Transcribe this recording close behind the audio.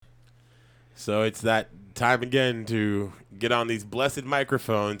So it's that time again to get on these blessed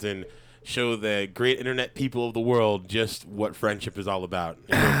microphones and show the great internet people of the world just what friendship is all about.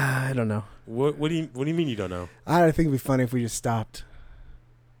 I don't know. What do you mean you don't know? I think it'd be funny if we just stopped.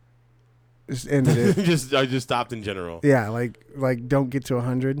 Just ended it. I just stopped in general. Yeah, like don't get to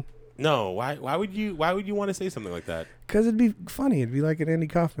 100. No, why would you want to say something like that? Because it'd be funny. It'd be like an Andy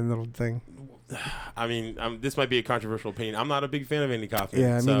Kaufman little thing. I mean, this might be a controversial opinion. I'm not a big fan of Andy Kaufman.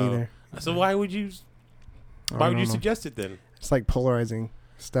 Yeah, me neither. So why would you suggest it then? It's like polarizing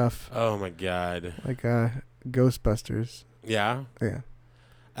stuff. Oh my God. Like Ghostbusters. Yeah. Yeah.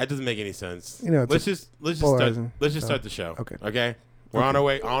 That doesn't make any sense. You know, let's just start the show. Okay. We're on our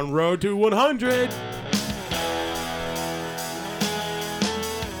way on road to 100.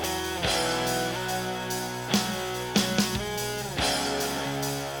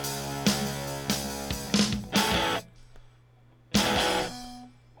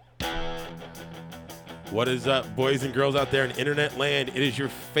 What is up, boys and girls out there in internet land? It is your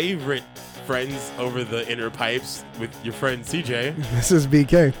favorite friends over the inner pipes with your friend CJ. This is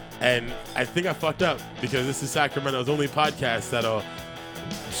BK. And I think I fucked up because this is Sacramento's only podcast that'll...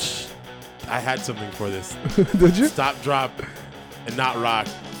 I had something for this. Did you? Stop, drop, and not rock.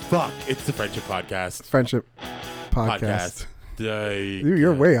 Fuck, it's the Friendship Podcast. Friendship Podcast. Dude,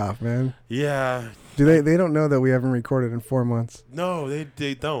 you're way off, man. Yeah. They don't know that we haven't recorded in 4 months. No,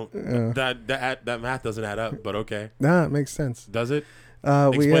 they don't. That math doesn't add up, but okay. Nah, it makes sense. Does it?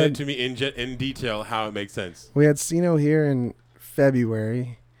 Explain it to me in detail how it makes sense. We had Sino here in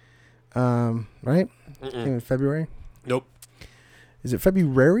February. Right? In February? Nope. Is it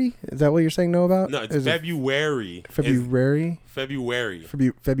February? Is that what you're saying no about? No, it's February. February?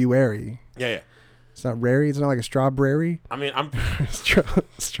 February. Yeah. It's not rary. It's not like a strawberry. I mean, I'm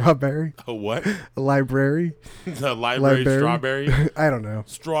strawberry. A what? A library. The library strawberry. I don't know.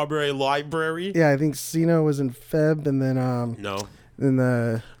 Strawberry library. Yeah, I think Sino was in Feb, and then no. Then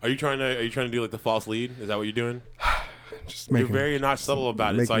the. Are you trying to do like the false lead? Is that what you're doing? You're very not subtle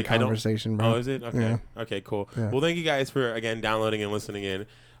about it. It's like conversation, bro. bro. Oh, is it? Okay. Yeah. Okay, cool. Yeah. Well, thank you guys for again downloading and listening in.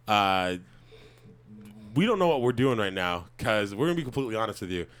 We don't know what we're doing right now because we're gonna be completely honest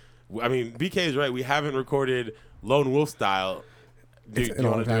with you. I mean, BK is right. We haven't recorded Lone Wolf style. Dude, do you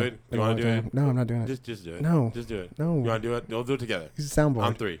want to do it? You want to do it? No, I'm not doing it. Just do it. No. Just do it. No. You want to do it? We'll do it together. Use a soundboard.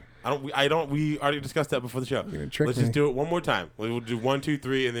 On 3. We already discussed that before the show. Let's just do it one more time. We'll do 1, 2,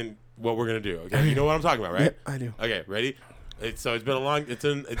 3, and then what we're gonna do. Okay. You know what I'm talking about, right? Yep, I do. Okay. Ready? It's been a long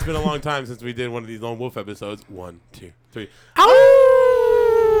time since we did one of these Lone Wolf episodes. 1, 2, 3.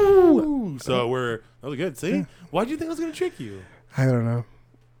 Ow! So that was good. See? Yeah. Why do you think I was gonna trick you? I don't know.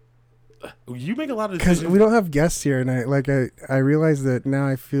 You make a lot of decisions. Because we don't have guests here, and I realize that now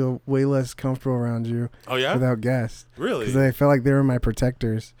I feel way less comfortable around you. Oh yeah, without guests. Really? Because I felt like they were my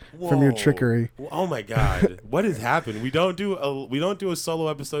protectors from your trickery. Oh my God, what has happened? We don't do a solo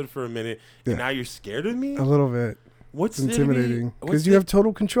episode for a minute, and now you're scared of me. A little bit. What's intimidating? Because you have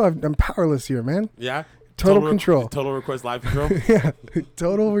total control. I'm powerless here, man. Yeah. Total control. Total request live control. Yeah.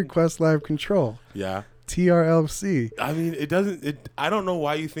 Total request live control. Yeah. TRLC. I mean, it doesn't. I don't know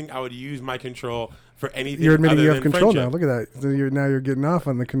why you think I would use my control for anything. You're admitting you have control friendship. now. Look at that. So you're getting off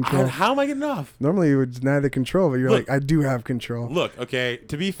on the control. How am I getting off? Normally you would deny the control, but you're like, I do have control. Look, okay.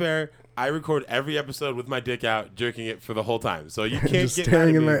 To be fair, I record every episode with my dick out, jerking it for the whole time. So you can't just get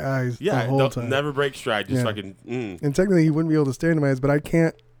staring in my eyes. Yeah, the whole time. Never break stride. Just fucking. And technically, he wouldn't be able to stare into my eyes, but I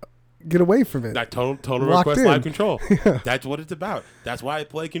can't get away from it. That total Locked request in. live control. Yeah. That's what it's about. That's why I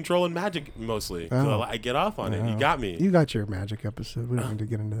play Control and Magic mostly. So I get off on it. You got me. You got your Magic episode. We don't need to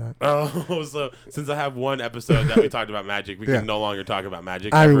get into that. Oh, so since I have one episode that we talked about Magic, we can no longer talk about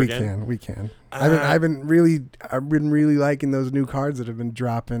Magic. I mean, we again? can. I've been really liking those new cards that have been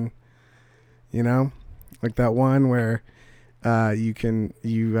dropping. You know, like that one where you can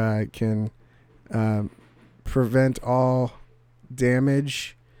prevent all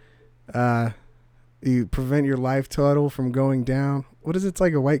damage. You prevent your life total from going down. What is it? It's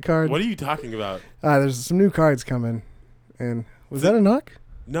like a white card. What are you talking about? There's some new cards coming. And was that a knock?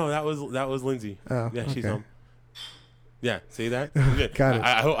 No, that was Lindsay. Oh, yeah, she's home. Yeah, see that? Got it.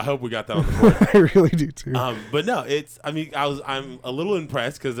 I hope we got that on the board. I really do too. But no, I'm a little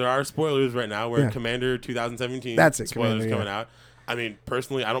impressed because there are spoilers right now. We're in Commander 2017. That's it. Spoilers Commander, coming out. I mean,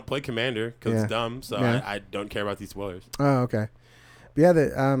 personally, I don't play Commander because it's dumb, so I don't care about these spoilers. Oh, okay. But yeah,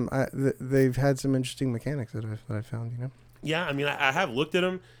 they've had some interesting mechanics that I found. You know. Yeah, I mean, I have looked at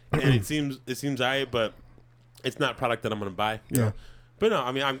them, and it seems alright, but it's not a product that I'm going to buy. Yeah. So. But no,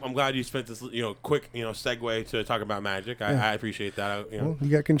 I mean, I'm glad you spent this, quick, segue to talk about Magic. I appreciate that. Well, you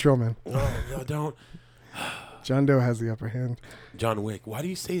got control, man. No, don't. John Doe has the upper hand. John Wick. Why do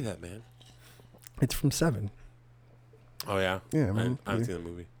you say that, man? It's from Seven. Oh yeah. Yeah, man. I haven't seen the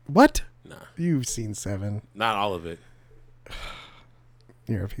movie. What? Nah. You've seen Seven. Not all of it.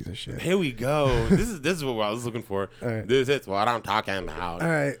 You're a piece of shit. Here we go. This is what I was looking for. All right. This is what I'm talking about.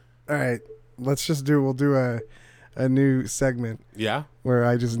 All right. We'll do a new segment. Yeah. Where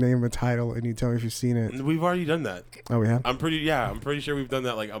I just name a title and you tell me if you've seen it. We've already done that. Oh, we have? I'm pretty sure we've done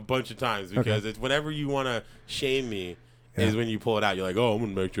that like a bunch of times because it's whenever you want to shame me is when you pull it out. You're like, oh, I'm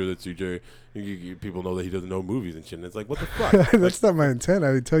going to make sure that CJ, people know that he doesn't know movies and shit. And it's like, what the fuck? That's not my intent.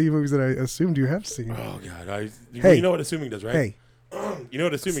 I would tell you movies that I assumed you have seen. Oh, God. Hey. You know what assuming does, right? Hey. You know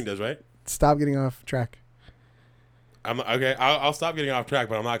what assuming does, right? Stop getting off track. Okay, I'll stop getting off track,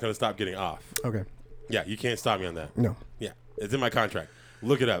 but I'm not going to stop getting off. Okay. Yeah, you can't stop me on that. No. Yeah, it's in my contract.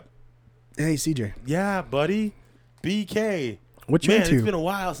 Look it up. Hey, CJ. Yeah, buddy. BK. What you into? It's been a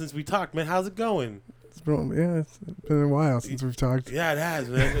while since we talked, man. How's it going? It's been a while since we've talked. Yeah, it has,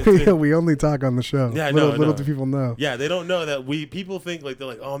 man. We only talk on the show. Yeah, little do people know. Yeah, they don't know that people think they're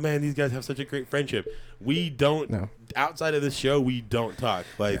like, oh man, these guys have such a great friendship. We don't. No. Outside of the show, we don't talk.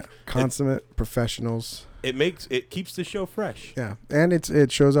 Like consummate professionals. It keeps the show fresh. Yeah, and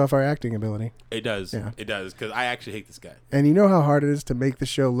it shows off our acting ability. It does. Yeah. It does because I actually hate this guy. And you know how hard it is to make the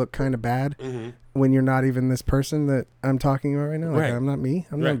show look kind of bad when you're not even this person that I'm talking about right now. Like, right. I'm not me.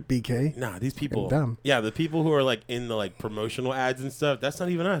 I'm not BK. Nah, these people. They're dumb. Yeah, the people who are like in the like promotional ads and stuff. That's not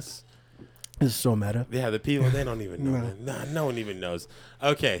even us. This is so meta. Yeah, the people, they don't even know. Nah, no one even knows.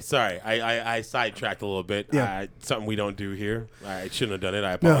 Okay, sorry. I sidetracked a little bit. Yeah. Something we don't do here. I shouldn't have done it.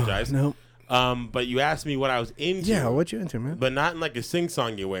 I apologize. No. But you asked me what I was into. Yeah, what you into, man? But not in like a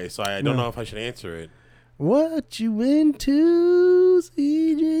sing-songy way, so I don't know if I should answer it. What you into,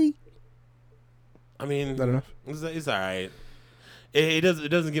 CJ? I mean, is that enough? It's all right. It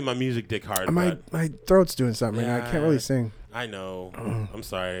doesn't get my music dick hard. My throat's doing something. Yeah, I can't really sing. I know. I'm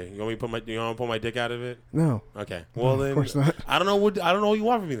sorry. You want me to pull my dick out of it? No. Okay. Well then, of course not. I don't know what you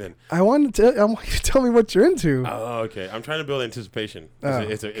want from me then. I want you to tell me what you're into. Oh, okay. I'm trying to build anticipation.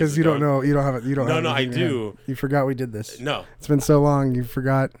 Because you don't know. You don't have it. You don't. No, I do. You forgot we did this. No. It's been so long. You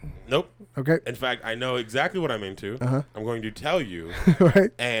forgot. Nope. Okay. In fact, I know exactly what I'm into. I'm going to tell you.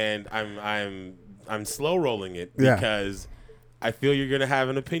 Right. And I'm slow rolling it because I feel you're gonna have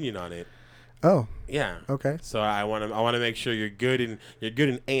an opinion on it. Oh. Yeah. Okay. So I want to make sure you're good and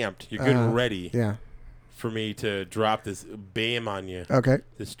amped. You're good and ready. Yeah. For me to drop this bam on you. Okay.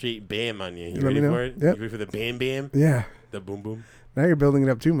 The straight bam on you. You Let ready me know. for it? Yep. You ready for the bam bam? Yeah. The boom boom. Now you're building it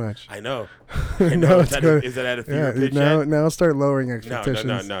up too much. I know. No, is that at a fever pitch yet? Now start lowering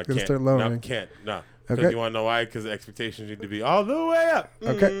expectations. No. Can't. Start lowering. No, can't. No. Because Okay. you want to know why? Because the expectations need to be all the way up.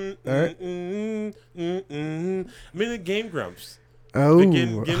 Okay. All right. I'm in the Game Grumps. Oh.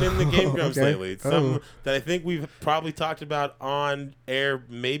 Getting in the Game Grumps lately. It's something Oh. that I think we've probably talked about on air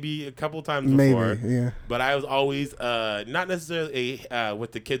maybe a couple times before. Maybe, yeah. But I was always not necessarily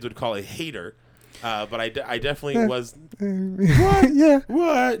what the kids would call a hater. But I definitely was. What? Yeah.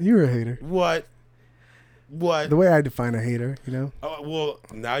 What? You're a hater. What? The way I define a hater, you know? Oh, well,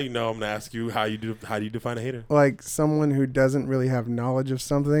 now you know I'm going to ask you how do you define a hater? Like someone who doesn't really have knowledge of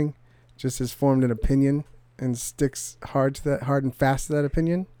something, just has formed an opinion and sticks hard and fast to that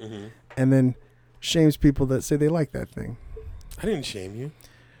opinion, and then shames people that say they like that thing. I didn't shame you.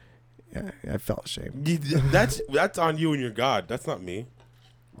 Yeah, I felt ashamed. That's on you and your God. That's not me.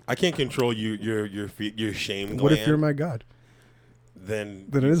 I can't control your shame gland. What if you're my God? Then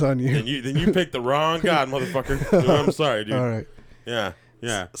it is on you. Then you picked the wrong God, motherfucker. I'm sorry, dude. All right.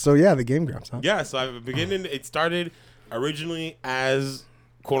 Yeah. So yeah, the Game Grumps, huh? Yeah. So it started originally as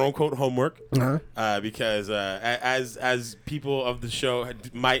quote unquote homework, because as people of the show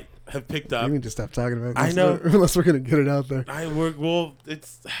might have picked up. You need to stop talking about this. I know, unless we're gonna get it out there.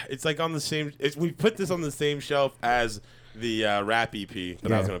 It's like on the same. We put this on the same shelf as the rap EP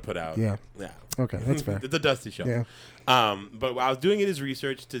that I was gonna put out. Yeah. Yeah. Okay, that's fair. It's a dusty shelf. Yeah. But I was doing it as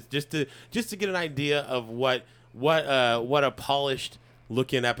research to get an idea of what a polished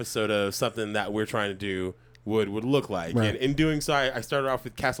looking episode of something that we're trying to do would look like. Right. And in doing so, I started off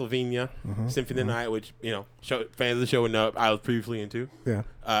with Castlevania Symphony of the Night, which fans of the show would know I was previously into. Yeah.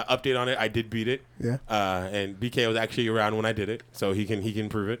 Update on it, I did beat it. Yeah. And BK was actually around when I did it, so he can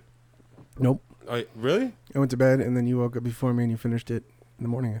prove it. Nope. Oh, wait, really? I went to bed and then you woke up before me and you finished it in the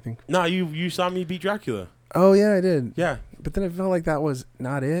morning, I think. No, you saw me beat Dracula. Oh yeah, I did. Yeah. But then I felt like that was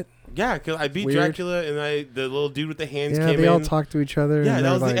not it. Yeah, because I beat Weird. Dracula and the little dude with the hands came in. Yeah, they all talked to each other. Yeah, and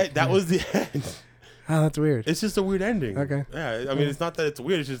that was the end. Oh, that's weird. It's just a weird ending. Okay. Yeah, I mean, it's not that it's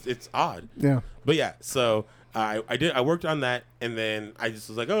weird. It's just it's odd. Yeah. But yeah, so I worked on that, and then I just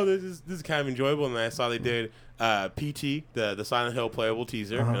was like, oh, this is kind of enjoyable, and then I saw they did PT, the Silent Hill playable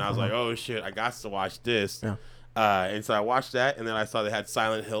teaser, and I was like, oh shit, I got to watch this. Yeah. And so I watched that, and then I saw they had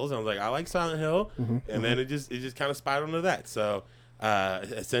Silent Hills, and I was like, I like Silent Hill, and then it just kind of spiraled into that. So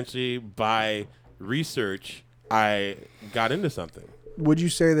essentially, by research, I got into something. Would you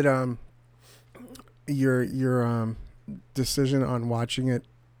say that your decision on watching it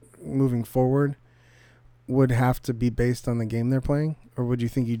moving forward would have to be based on the game they're playing, or would you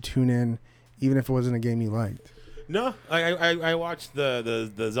think you'd tune in even if it wasn't a game you liked? No, I watched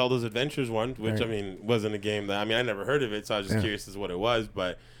the Zelda's Adventures one, which Right. I mean wasn't a game that I never heard of it, so I was just curious as to what it was.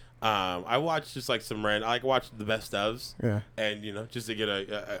 But I watched just like some random. I watched the best ofs, and just to get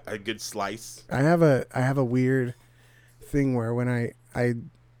a good slice. I have a weird thing where when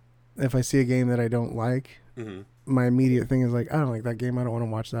if I see a game that I don't like, my immediate thing is like, I don't like that game. I don't want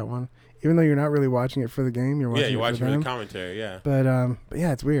to watch that one. Even though you're not really watching it for the game, you're watching it for the commentary, But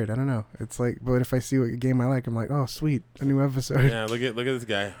yeah, it's weird. I don't know. It's like, but if I see what game I like, I'm like, oh, sweet, a new episode. Yeah, look at this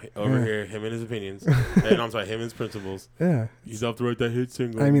guy over here, him and his opinions. And I'm sorry, him and his principles. Yeah, he's off to write that hit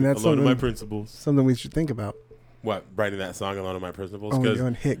single. I mean, that's Alone in My Principles. Something we should think about. What, writing that song Alone in My Principles? Because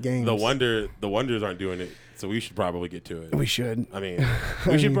doing hit games. The Wonders aren't doing it, so we should probably get to it. We should. I mean,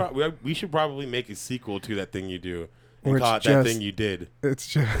 we should probably make a sequel to That Thing You Do. And or call it That Thing You Did. It's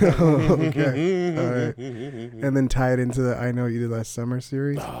just okay. All right. And then tie it into the I Know You Did Last Summer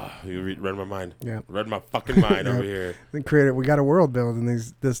series. Oh, you read my mind. Yeah, read my fucking mind over here. Then create it. We got a world build in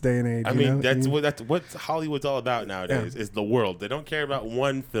this day and age. I mean, that's what Hollywood's all about nowadays. Is the world. They don't care about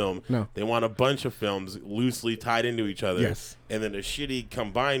one film. No, they want a bunch of films loosely tied into each other. Yes, and then a shitty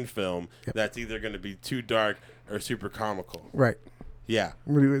combined film that's either going to be too dark or super comical. Right. Yeah.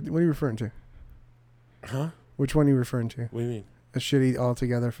 What are you referring to? Huh? Which one are you referring to? What do you mean? A shitty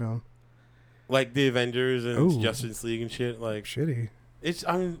all-together film. Like the Avengers and Justice League and shit. Like shitty.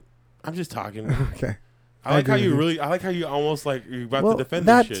 I'm just talking. Okay. I like how you almost like you're about to defend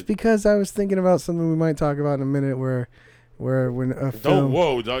this shit. That's because I was thinking about something we might talk about in a minute where when a film...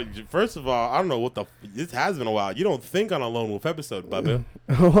 First of all, I don't know what this has been a while. You don't think on a Lone Wolf episode, Bubba.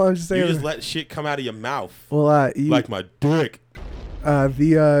 Well, I'm just saying... You just let shit come out of your mouth. Well, like my dick.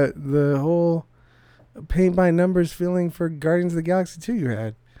 The whole paint by numbers feeling for Guardians of the Galaxy 2 you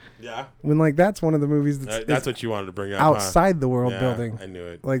had. Yeah. When that's one of the movies that's what you wanted to bring up. Outside the world building. I knew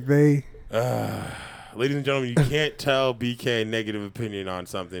it. Like they... Ladies and gentlemen, you can't tell BK negative opinion on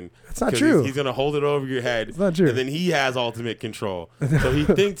something. That's not true. He's going to hold it over your head. It's not true. And then he has ultimate control. So he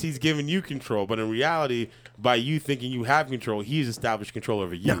thinks he's giving you control. But in reality, by you thinking you have control, he's established control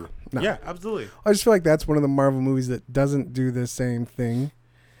over you. No. Yeah, absolutely. I just feel like that's one of the Marvel movies that doesn't do the same thing.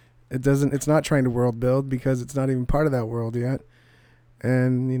 It's not trying to world build because it's not even part of that world yet.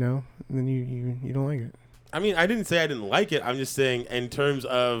 And, then you don't like it. I mean, I didn't say I didn't like it. I'm just saying in terms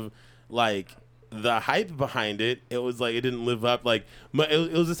of, like, the hype behind it, it was like it didn't live up. Like,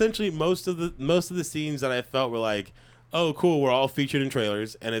 it was essentially most of the scenes that I felt were like, oh, cool, we're all featured in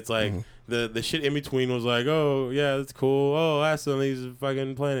trailers. And it's like the shit in between was like, oh, yeah, that's cool. Oh, awesome, he's a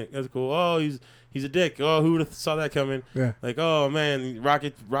fucking planet. That's cool. Oh, he's a dick. Oh, who would have saw that coming? Yeah. Like, oh man,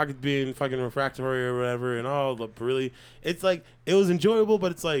 Rocket being fucking refractory or whatever, and all the really, it's like it was enjoyable,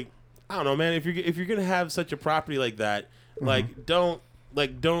 but it's like I don't know, man. If you're gonna have such a property like that, like don't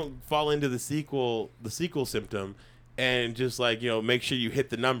fall into the sequel symptom, and just like make sure you hit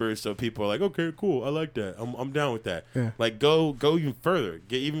the numbers so people are like, okay, cool, I like that, I'm down with that. Yeah. Like go even further,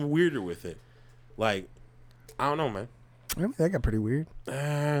 get even weirder with it. Like I don't know, man. I mean, that got pretty weird.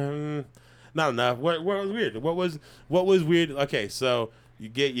 Not enough. What was weird? What was weird? Okay, so you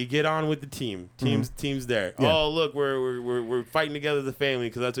get on with the team's there. Yeah. Oh, look, we're fighting together as a family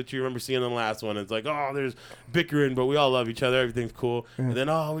because that's what you remember seeing in the last one. It's like, oh, there's bickering, but we all love each other. Everything's cool. Yeah. And then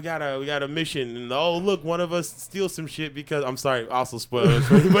we got a mission, and oh, look, one of us steals some shit because I'm sorry. Also, spoilers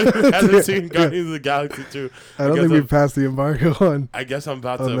for anybody who hasn't seen Guardians of the Galaxy 2. I don't think we've passed the embargo on. I guess I'm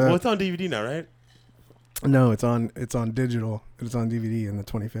about to. That. Well, it's on DVD now, right? No, it's on digital. It's on DVD in the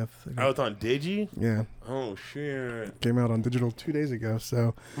 25th. Oh, it's on Digi? Yeah. Oh shit. Came out on digital 2 days ago.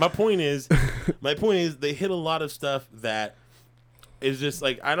 So my point is they hit a lot of stuff that is just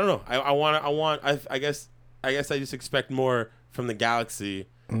like I don't know. I guess I just expect more from the Galaxy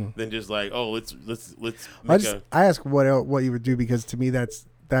than just like let's. I ask what you would do because to me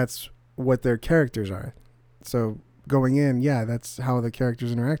that's what their characters are. So. Going in, that's how the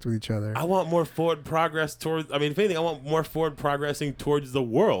characters interact with each other. I want more forward progress towards. I mean, if anything, I want more forward progressing towards the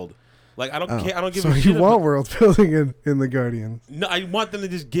world. Like I don't care. I don't give a shit. So you want world building in the Guardians? No, I want them to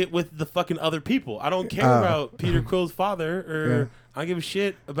just get with the fucking other people. I don't care about Peter Quill's father, or I don't give a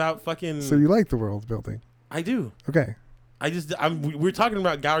shit about fucking. So you like the world building? I do. Okay. We're talking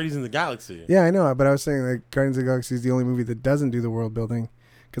about Guardians in the Galaxy. Yeah, I know, but I was saying that Guardians of the Galaxy is the only movie that doesn't do the world building,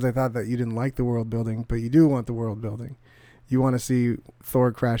 because I thought that you didn't like the world building, but you do want the world building. You want to see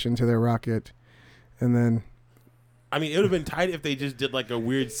Thor crash into their rocket, and then. I mean, it would have been tight if they just did like a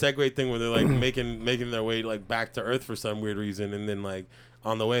weird segue thing where they're like making their way like back to Earth for some weird reason, and then like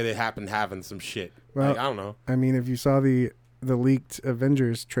on the way they happen having some shit. Well, like, I don't know. I mean, if you saw the leaked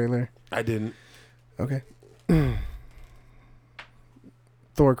Avengers trailer, I didn't. Okay.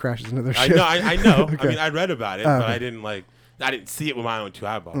 Thor crashes into their I ship. know. I know. Okay. I mean, I read about it, but I didn't see it with my own two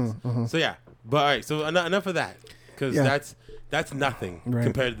eyeballs. So yeah. But all right. So enough of that, because that's nothing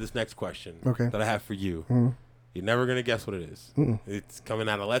compared to this next question that I have for you. You're never gonna guess what it is. It's coming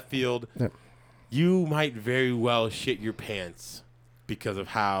out of left field. Yep. You might very well shit your pants because of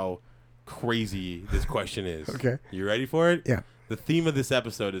how crazy this question is. Okay. You ready for it? Yeah. The theme of this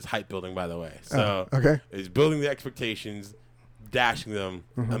episode is hype building, by the way. So it's building the expectations, dashing them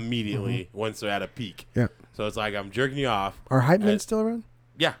immediately once they're at a peak. Yeah. So it's like I'm jerking you off. Are hype men still around?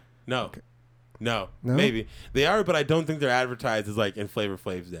 Yeah. No. Okay. No. Maybe. They are, but I don't think they're advertised as like in Flavor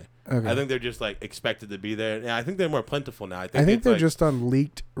Flav's day. Okay. I think they're just like expected to be there. Yeah, I think they're more plentiful now. I think they're like, just on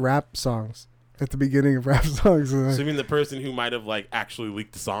leaked rap songs at the beginning of rap songs. So you mean the person who might have like actually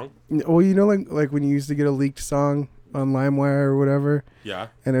leaked the song? Well, you know, like when you used to get a leaked song on LimeWire or whatever. Yeah.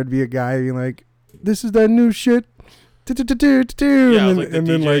 And it'd be a guy being like, "This is that new shit." Yeah, and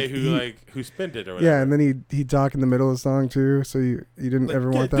then, like the DJ who spent it or whatever. Yeah, and then he'd talk in the middle of the song too, so you didn't like, ever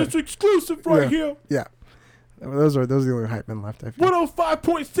want that. This exclusive right here. Yeah. Those are the only hype men left, I feel.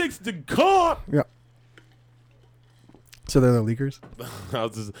 105.6 the comp. Yeah. So they're the leakers? I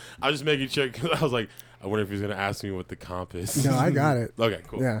was just making sure, because I was like, I wonder if he's going to ask me what the comp is. No, I got it. Okay,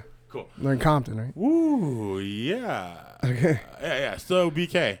 cool. Yeah. Cool. They're in Compton, right? Ooh, yeah. Okay. Yeah. So,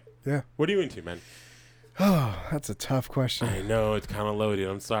 BK. Yeah. What are you into, man? Oh, that's a tough question. I know, it's kind of loaded.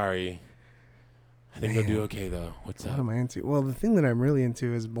 I'm sorry. I think they'll do okay, though. What's up? What am I into? Well, the thing that I'm really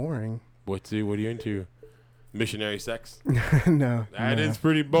into is boring. What are you into? Missionary sex? No. That is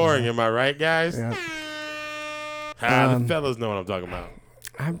pretty boring, am I right, guys? Yeah. The fellas know what I'm talking about.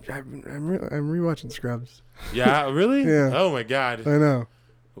 I'm rewatching Scrubs. Yeah, really? Yeah. Oh my God. I know.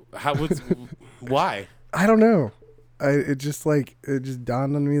 Why? I don't know. It just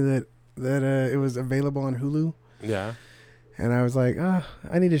dawned on me that it was available on Hulu. Yeah. And I was like, I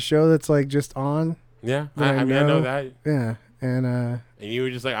need a show that's like just on. Yeah. I know that. Yeah. And you were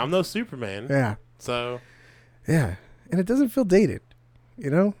just like, I'm no Superman. Yeah. So. Yeah. And it doesn't feel dated,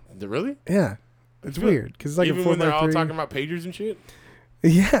 you know? Really? Yeah. It's weird because it's like even when they're all talking about pagers and shit.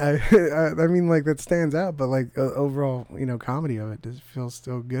 Yeah, I mean, like that stands out, but like overall, comedy of it just feels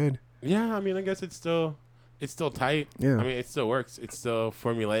still good. Yeah, I mean, I guess it's still tight. Yeah, I mean, it still works. It's still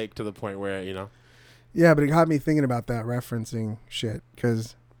formulaic to the point where Yeah, but it got me thinking about that referencing shit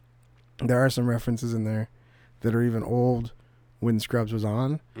because there are some references in there that are even old when Scrubs was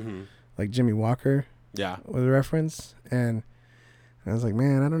on, like Jimmy Walker. Yeah, was a reference, and I was like,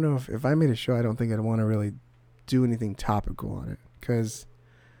 man, I don't know if I made a show, I don't think I'd want to really do anything topical on it because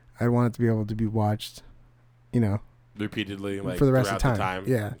I want it to be able to be watched, repeatedly, like for the rest of the time.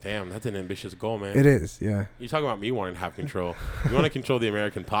 Yeah. Damn, that's an ambitious goal, man. It is. Yeah. You talking about me wanting to have control? You want to control the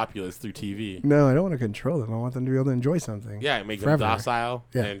American populace through TV? No, I don't want to control them. I want them to be able to enjoy something. Yeah, make them docile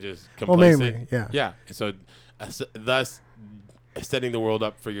and just complacent. Well, mainly, yeah. Yeah. So, thus setting the world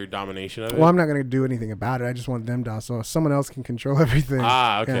up for your domination of it. Well, I'm not going to do anything about it. I just want them docile. Someone else can control everything.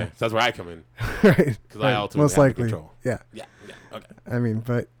 Ah, okay. Yeah. So that's where I come in. Right. Because I ultimately most have likely control. Yeah. Yeah. Okay. I mean,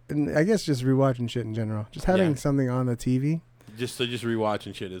 but I guess just rewatching shit in general. Just having something on the TV. Just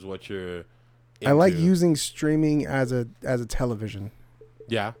rewatching shit is what you're into. I like using streaming as a television.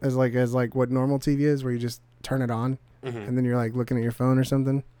 Yeah. As like what normal TV is, where you just turn it on and then you're like looking at your phone or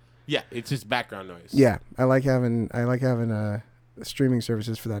something. Yeah, it's just background noise. Yeah, I like having streaming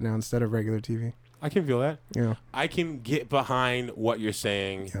services for that now instead of regular TV. I can feel that. Yeah. I can get behind what you're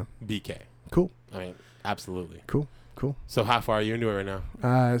saying, BK. Cool. I mean, absolutely. Cool. So how far are you into it right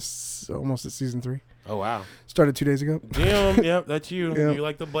now? It's almost at season 3. Oh, wow. Started 2 days ago. Damn, yep, that's you. Yep. You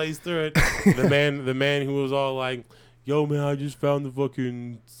like to blaze through it. The man who was all like, yo, man, I just found the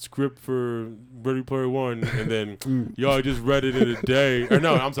fucking script for Ready Player One, and then, yo, I just read it in a day. Or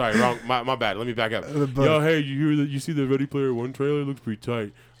no, I'm sorry, wrong. My bad. Let me back up. Yo, hey, you hear that? You see the Ready Player One trailer? It looks pretty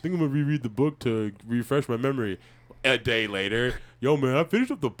tight. I think I'm gonna reread the book to refresh my memory. A day later, yo, man, I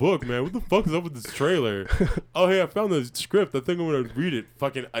finished up the book, man. What the fuck is up with this trailer? Oh, hey, I found the script. I think I'm gonna read it.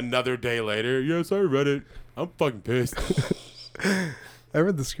 Fucking another day later. Yes, I read it. I'm fucking pissed. I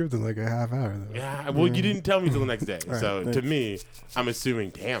read the script in like a half hour, though. Yeah, well, you didn't tell me till the next day. Right, so, to me, I'm assuming,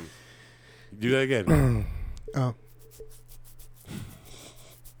 damn. Do that again. Oh.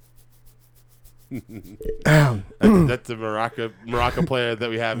 That's the maraca player that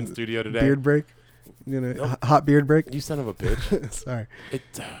we have in studio today. Beard break. Hot beard break. You son of a bitch. Sorry.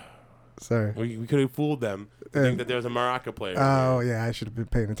 Sorry. We could have fooled them to think that there was a maraca player. Oh, yeah. I should have been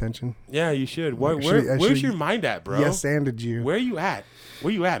paying attention. Yeah, you should. Where's your mind at, bro? Yes-anded you. Where you at?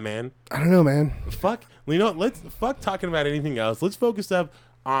 Where you at, man? I don't know, man. Fuck. Let's talking about anything else. Let's focus up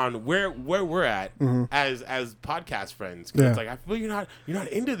on where we're at as podcast friends. Cause it's like I feel you're not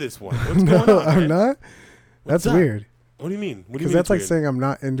into this one. What's going on? I'm not. That's weird. What do you mean? Because that's like weird? Saying I'm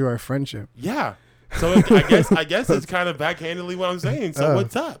not into our friendship. Yeah. So I guess it's kind of backhandedly what I'm saying. So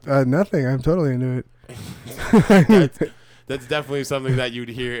what's up? Nothing. I'm totally into it. That's definitely something that you'd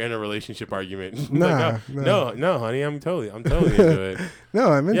hear in a relationship argument. No, honey, I'm totally into it.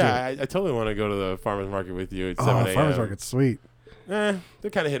 No, I'm into it. Yeah, I totally want to go to the farmer's market with you at 7 a.m. Farmer's market's sweet. They're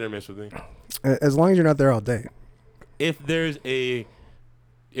kind of hit or miss with me. As long as you're not there all day. If there's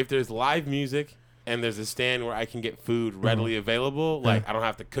live music and there's a stand where I can get food readily available, like I don't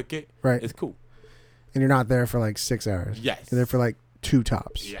have to cook it, right? It's cool. And you're not there for like 6 hours. Yes. You're there for like 2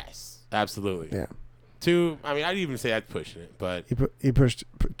 tops. Yes, absolutely. Yeah. 2. I mean, I'd even say that's pushing it, but he pushed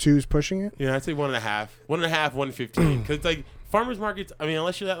 2's pushing it. Yeah, I'd say 1.5, 1.15, because it's like farmers markets. I mean,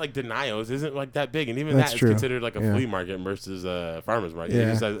 unless you're at like Denials, isn't like that big, and even that is considered like a flea market versus a farmers market.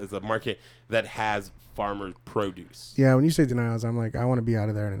 Yeah. It's a market that has farmer produce. Yeah, when you say Denials, I'm like, I want to be out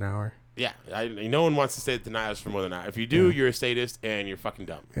of there in an hour. Yeah, no one wants to stay at Denials for more than an hour. If you do, you're a sadist and you're fucking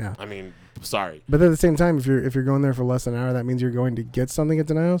dumb. Yeah. I mean, sorry. But at the same time, if you're going there for less than an hour, that means you're going to get something at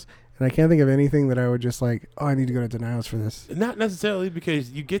Denials. And I can't think of anything that I would just like, I need to go to Denials for this. Not necessarily,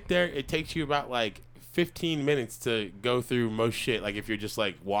 because you get there, it takes you about like 15 minutes to go through most shit. Like if you're just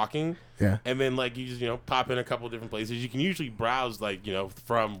like walking. Yeah. And then like you just, pop in a couple different places. You can usually browse like,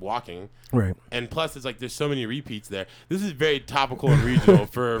 from walking. Right. And plus it's like there's so many repeats there. This is very topical and regional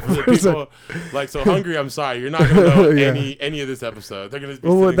for the people like so hungry. I'm sorry. You're not going to know any of this episode. They're going to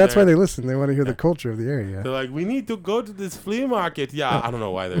be that's why they listen. They want to hear the culture of the area. They're like, we need to go to this flea market. Yeah, I don't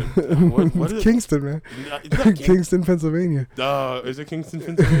know why they're what is Kingston, man. No, Kingston, Pennsylvania. Is it Kingston,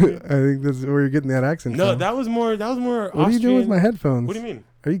 Pennsylvania? I think that's where you're getting that accent No, from. that was more What Austrian. are you doing with my headphones? What do you mean?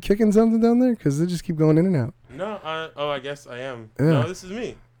 Are you kicking something down there? Because they just keep going in and out. No, I guess I am. Yeah. No, this is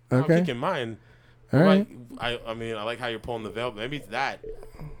me. Okay. I'm kicking mine. All right. I mean, I like how you're pulling the veil. Maybe it's that.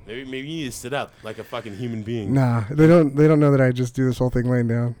 Maybe you need to sit up like a fucking human being. Nah, they don't know that I just do this whole thing laying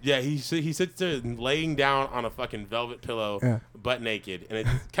down. Yeah, he sits there laying down on a fucking velvet pillow, butt naked, and it's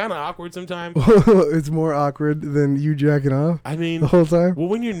kind of awkward sometimes. It's more awkward than you jacking off. I mean, the whole time. Well,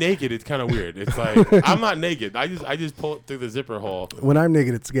 when you're naked, it's kind of weird. It's like I'm not naked. I just pull it through the zipper hole. When I'm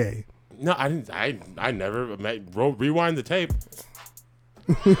naked, it's gay. No, I didn't. I never rewind the tape.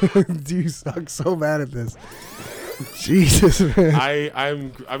 You suck so bad at this. Jesus, man.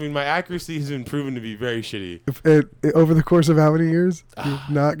 I mean, my accuracy has been proven to be very shitty. Over the course of how many years? You've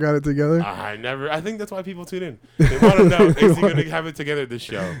not got it together? I think that's why people tune in. They want to know, is he going to have it together this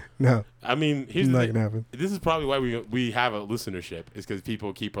show? No. I mean, here's not the thing. Gonna happen. This is probably why we have a listenership, is because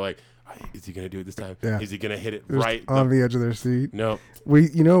people keep like, is he going to do it this time? Yeah. Is he going to hit it just right? On the edge of their seat. No. We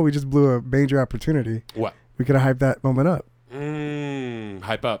just blew a major opportunity. What? We could have hyped that moment up.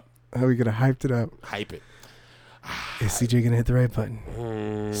 Hype up. How we could have hyped it up. Hype it. Is CJ gonna hit the right button?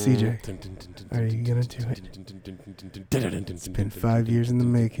 CJ, are you gonna do it? It's been 5 years in the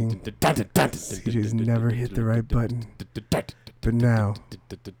making. CJ's never hit the right button, but now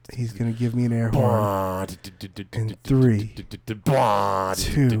he's gonna give me an air horn. In 3,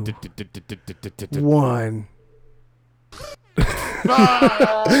 2, 1.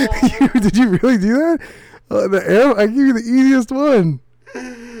 Did you really do that? The air? I give you the easiest one.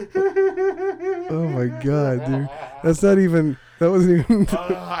 Oh my god, dude! That's not even. That wasn't even.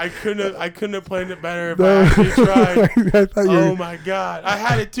 I couldn't have planned it better if I actually tried. I thought oh my god! I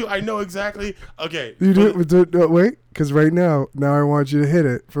had it too. I know exactly. Okay. You do it. Wait, because right now I want you to hit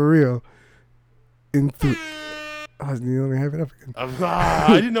it for real. In 3. Oh, you let me hype it up again.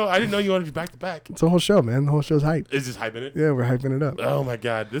 I didn't know you wanted to be back to back. It's a whole show, man. The whole show's hype. Is this hyping it? Yeah, we're hyping it up. Oh my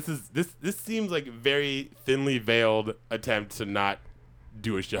god! This seems like a very thinly veiled attempt to not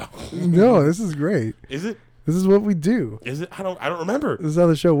do a show. No, this is great. Is it? This is what we do. Is it? I don't remember. This is how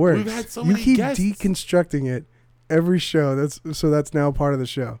the show works. We've had so many guests. You keep deconstructing it every show. That's now part of the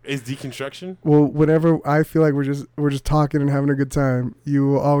show. Is deconstruction? Well, whenever I feel like we're just talking and having a good time, you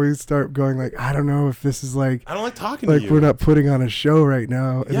will always start going like, I don't know if this is like. I don't like talking to you. Like we're not putting on a show right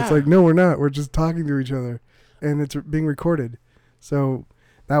now, and yeah. It's like, no, we're not. We're just talking to each other, and it's being recorded. So.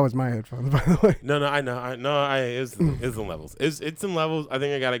 That was my headphones, by the way. No, I know. It's in levels. It's in levels. I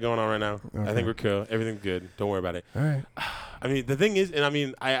think I got it going on right now. Okay. I think we're cool. Everything's good. Don't worry about it. All right. I mean, the thing is, and I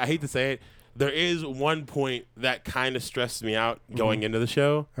mean, I hate to say it, There is one point that kind of stressed me out going into the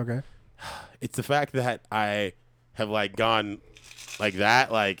show. Okay. It's the fact that I have like gone like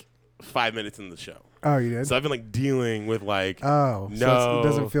that like 5 minutes in the show. Oh, you did? So I've been like dealing with like so it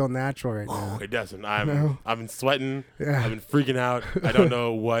doesn't feel natural right now. It doesn't. I've been sweating. Yeah. I've been freaking out. I don't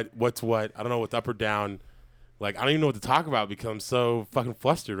know what's what. I don't know what's up or down. Like I don't even know what to talk about because I'm so fucking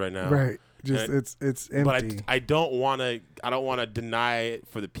flustered right now. Right. Just it's empty. But I don't want to deny it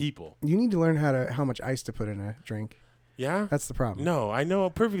for the people. You need to learn how much ice to put in a drink. Yeah, that's the problem. No, I know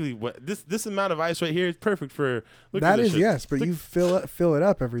perfectly what this amount of ice right here is perfect for. That is yes, but you fill it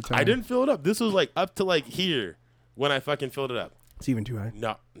up every time. I didn't fill it up. This was like up to like here when I fucking filled it up. It's even too high.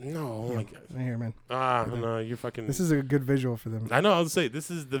 No. Oh my God. Right here, man. No, you're fucking. This is a good visual for them. I know. I was say this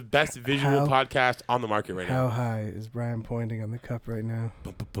is the best visual podcast on the market right now. How high is Brian pointing on the cup right now?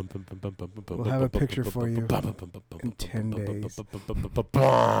 We'll have a picture for you in 10 days.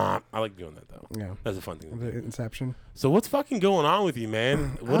 I like doing that though. Yeah, that's a fun thing. The Inception. So what's fucking going on with you,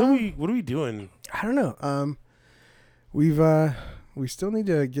 man? What are we doing? I don't know. We still need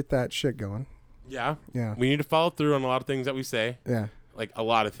to get that shit going. Yeah. Yeah. We need to follow through on a lot of things that we say. Yeah. Like a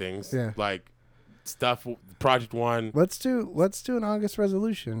lot of things. Yeah. Like stuff. Project One. Let's do an August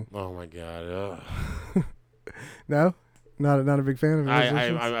resolution. Oh my God. No, not a big fan of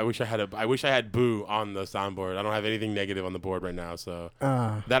resolutions. I wish I had Boo on the soundboard. I don't have anything negative on the board right now, so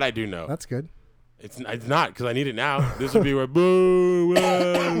that I do know. That's good. It's not because I need it now. This would be where Boo,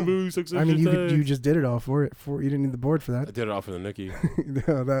 Boo, success. I mean, you just did it all for it. You didn't need the board for that. I did it all for the nookie.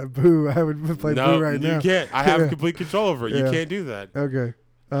 No, that Boo. I would play Boo right now. No, you can't. I have complete control over it. You can't do that. Okay.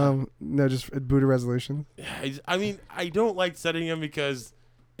 No, just Boo to resolution. I mean, I don't like setting them because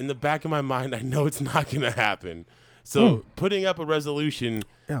in the back of my mind, I know it's not going to happen. So putting up a resolution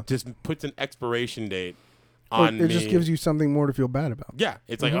just puts an expiration date on me. It just gives you something more to feel bad about. Yeah.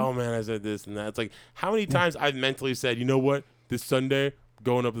 It's like, oh, man, I said this and that. It's like how many times I've mentally said, you know what, this Sunday,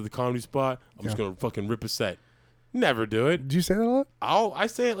 going up to the comedy spot, I'm just going to fucking rip a set. Never do it. Do you say that a lot? I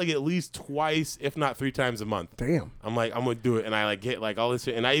say it like at least twice, if not 3 times a month. Damn. I'm like, I'm going to do it. And I like get like all this.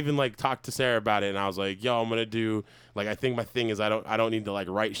 And I even like talked to Sarah about it. And I was like, yo, I'm going to do like, I think my thing is I don't need to like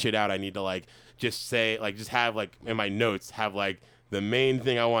write shit out. I need to like just say like, just have like in my notes, have like the main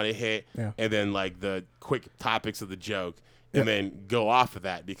thing I want to hit. Yeah. And then like the quick topics of the joke. And then go off of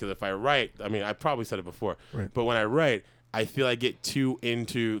that. Because if I write, I mean, I probably said it before. Right. But when I write, I feel I get too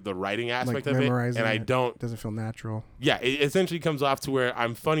into the writing aspect of it, and I don't. Doesn't feel natural. Yeah, it essentially comes off to where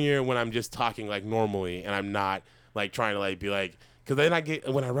I'm funnier when I'm just talking like normally, and I'm not like trying to like be like. Because then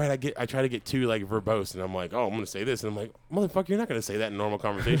when I write, I try to get too like verbose, and I'm like, oh, I'm gonna say this, and I'm like, motherfucker, you're not gonna say that in normal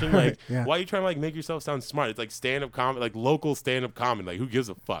conversation. Like, why are you trying to like make yourself sound smart? It's like stand up comedy, like local stand up comedy. Like, who gives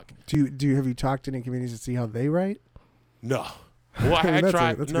a fuck? Have you talked to any comedians to see how they write? No. Well, I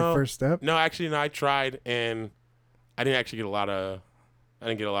tried. That's a good first step. No, actually, no, I tried and. I didn't actually get a lot of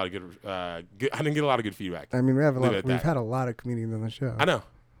good feedback. I mean, we've had a lot of comedians on the show. I know.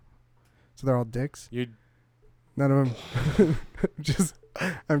 So they're all dicks. None of them.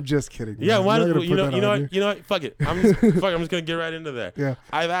 I'm just kidding. Yeah, you know what? Fuck it. I'm just gonna get right into that. Yeah.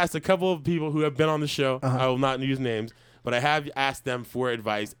 I've asked a couple of people who have been on the show. I will not use names, but I have asked them for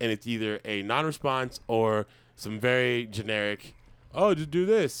advice, and it's either a non-response or some very generic. Oh, just do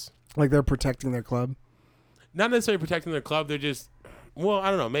this. Like they're protecting their club. Not necessarily protecting their club. They're just, well, I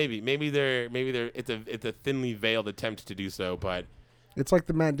don't know. Maybe they're. It's a thinly veiled attempt to do so, but it's like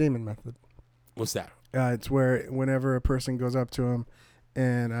the Matt Damon method. What's that? It's where whenever a person goes up to him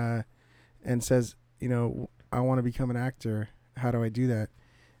and says, you know, I want to become an actor. How do I do that?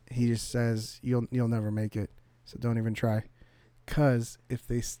 He just says, you'll never make it. So don't even try. 'Cause if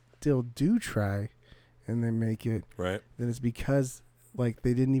they still do try, and they make it, right? Then it's because. Like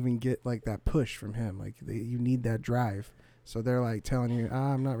they didn't even get like that push from him. Like you need that drive. So they're like telling you,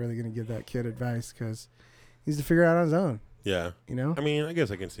 I'm not really going to give that kid advice because he needs to figure it out on his own. Yeah. You know? I mean, I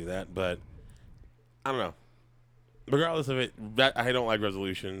guess I can see that, but I don't know. Regardless of it, I don't like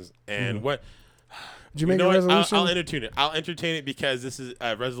resolutions. And what? Did you make a resolution? I'll entertain it. I'll entertain it because this is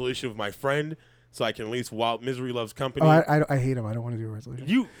a resolution with my friend, so I can at least while misery loves company. Oh, I hate him. I don't want to do a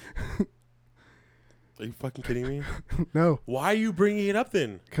resolution. Are you fucking kidding me? No. Why are you bringing it up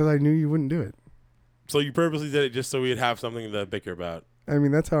then? Because I knew you wouldn't do it. So you purposely did it just so we'd have something to bicker about. I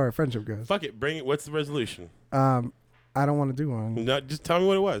mean, that's how our friendship goes. Fuck it. Bring it. What's the resolution? I don't want to do one. No, just tell me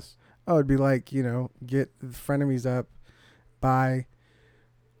what it was. Oh, it'd be like, you know, get the frenemies up by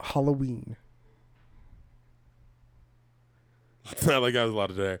Halloween. It's not like I was allowed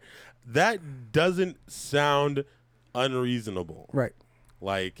to there. That doesn't sound unreasonable. Right.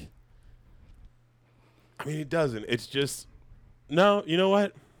 Like... I mean, it doesn't. It's just, no, you know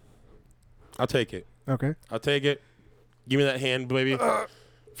what? I'll take it. Okay. I'll take it. Give me that hand, baby.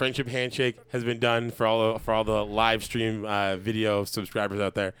 Friendship handshake has been done for all the live stream video subscribers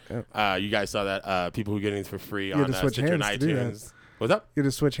out there. Yep. You guys saw that. People who are getting these for free on Stitcher and iTunes. What's up? You had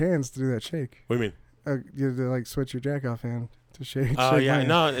to switch hands to do that shake. What do you mean? You had to like switch your jack off hand to shake. Oh yeah,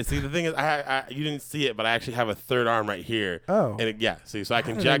 no. See, the thing is, I you didn't see it, but I actually have a third arm right here. Oh. And see, so I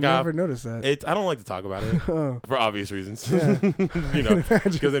can jack off. I never noticed that. I don't like to talk about it for obvious reasons. Yeah. You know,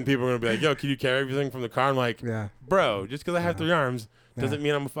 because then people are gonna be like, "Yo, can you carry everything from the car?" I'm like, yeah, bro, just because I have 3 arms doesn't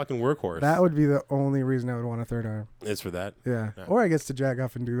mean I'm a fucking workhorse. That would be the only reason I would want a third arm. It's for that. Yeah. Or I guess to jack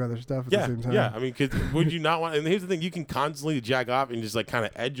off and do other stuff at the same time. Yeah, I mean, because would you not want... And here's the thing. You can constantly jack off and just, like, kind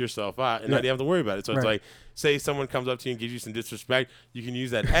of edge yourself out and not have to worry about it. So it's like, say someone comes up to you and gives you some disrespect, you can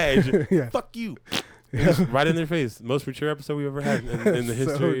use that edge. Fuck you. Just right in their face. Most mature episode we ever had in the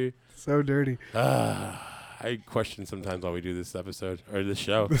history. So dirty. I question sometimes why we do this episode or this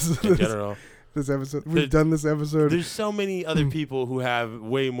show in general. This episode, we've done this episode. There's so many other people who have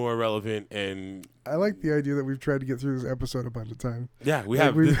way more relevant and. I like the idea that we've tried to get through this episode a bunch of times. Yeah, we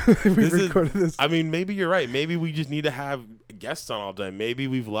have. We've recorded this. I mean, maybe you're right. Maybe we just need to have guests on all day. Maybe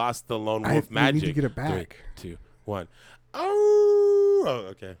we've lost the lone wolf magic. We need to get it back. 3, 2, 1. Oh,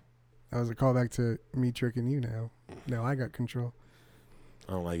 okay. That was a callback to me tricking you now. Now I got control.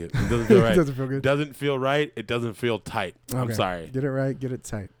 I don't like it. It doesn't feel right. It doesn't feel good. It doesn't feel right. It doesn't feel tight. Okay. I'm sorry. Get it right. Get it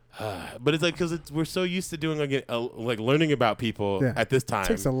tight. But it's like because we're so used to doing like learning about people at this time. It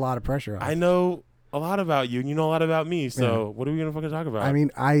takes a lot of pressure off. I know a lot about you, and you know a lot about me. So what are we gonna fucking talk about? I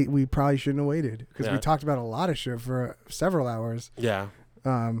mean, we probably shouldn't have waited because we talked about a lot of shit for several hours. Yeah.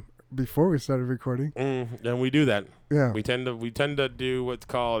 Before we started recording. And we do that. Yeah. We tend to do what's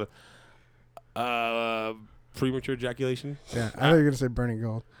called premature ejaculation. Yeah. I thought you were gonna say burning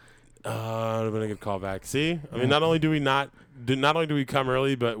gold. Would have been a good callback. See, I mean, not only do we come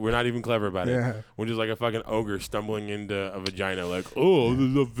early, but we're not even clever about it. Yeah. We're just like a fucking ogre stumbling into a vagina, like, oh, this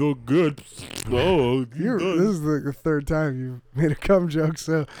doesn't feel good. Oh, this is the third time you've made a cum joke.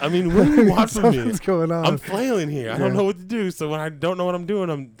 So I mean, what do you want from me? Something's going on. I'm flailing here. I don't know what to do. So when I don't know what I'm doing,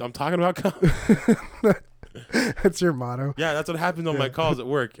 I'm talking about cum. That's your motto. Yeah, that's what happens on my calls at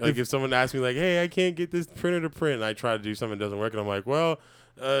work. Like if someone asks me, like, hey, I can't get this printer to print, and I try to do something that doesn't work, and I'm like, well.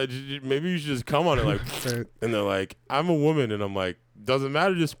 Maybe you should just come on it, like, and they're like, I'm a woman, and I'm like, doesn't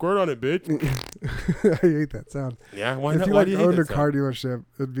matter, just squirt on it, bitch. I hate that sound. Yeah, why if not? You why like do you owned hate a car dealership,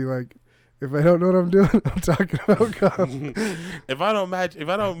 it'd be like, if I don't know what I'm doing, I'm talking about cum. If I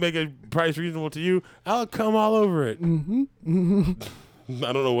don't make a price reasonable to you, I'll come all over it. I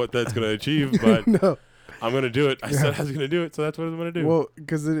don't know what that's gonna achieve, but no. I'm gonna do it. I said I was gonna do it, so that's what I'm gonna do. Well,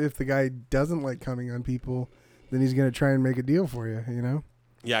 because if the guy doesn't like coming on people, then he's gonna try and make a deal for you. You know.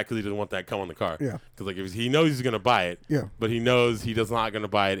 Yeah, because he doesn't want that cum on the car. Yeah. Because like if he knows he's gonna buy it. Yeah. But he knows he does not gonna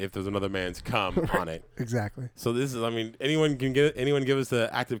buy it if there's another man's cum on it. Exactly. So this is, I mean, anyone give us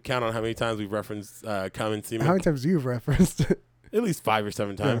the active count on how many times we've referenced cum and semen? How many times you've referenced it? At least 5 or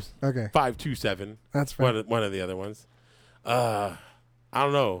 7 times. Yeah. Okay. 5 to 7. That's fine. One of the other ones. I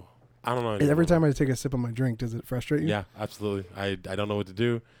don't know. Every time I take a sip of my drink, does it frustrate you? Yeah, absolutely. I don't know what to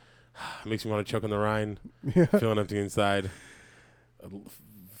do. It makes me want to choke on the rind. Yeah. Feeling empty inside.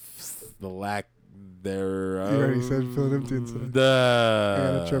 The lack thereof. You already said feeling empty inside. I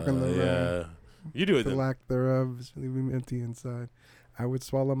gotta choke on the rind. You do it. The lack thereof is leaving me empty inside. I would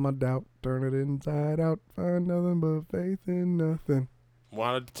swallow my doubt, turn it inside out, find nothing but faith in nothing.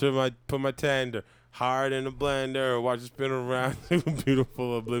 Wanted to put my tender heart in a blender, watch it spin around to a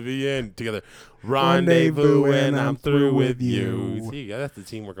beautiful oblivion. Together, rendezvous when I'm through with you. See, that's the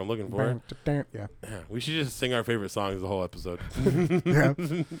teamwork I'm looking for. Yeah. We should just sing our favorite songs the whole episode. Yeah.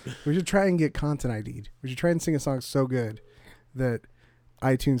 We should try and get content ID'd. We should try and sing a song so good that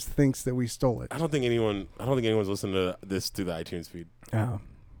iTunes thinks that we stole it. I don't think anyone's listening to this through the iTunes feed. Oh.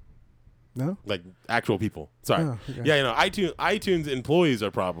 No? Like actual people. Sorry. Oh, okay. Yeah, you know, iTunes employees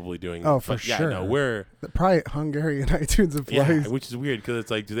are probably doing it. Oh, for sure. Yeah, no, we're probably Hungarian iTunes employees. Yeah, which is weird because it's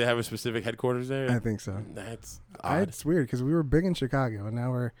like, do they have a specific headquarters there? I think so. That's odd. It's weird because we were big in Chicago and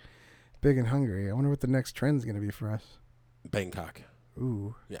now we're big in Hungary. I wonder what the next trend's going to be for us. Bangkok.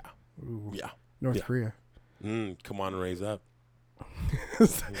 Ooh. Yeah. Ooh. Yeah. North Korea. Come on and raise up.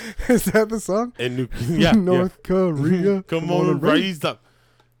 Is that the song? And North Korea. Come on and raise up.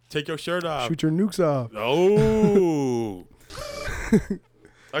 Take your shirt off. Shoot your nukes off. Oh.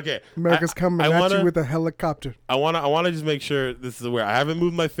 Okay. America's coming at you with a helicopter. I wanna just make sure this is where I haven't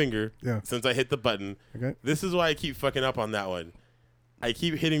moved my finger since I hit the button. Okay. This is why I keep fucking up on that one. I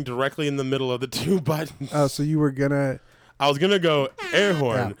keep hitting directly in the middle of the 2 buttons. Oh, so you were gonna... I was gonna go air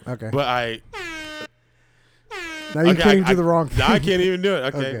horn. Yeah, okay. But Now you can't even do the wrong thing. Now I can't even do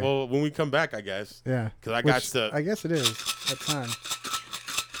it. Okay, Okay. well, when we come back, I guess. Yeah. Because I got to. I guess it is. That time.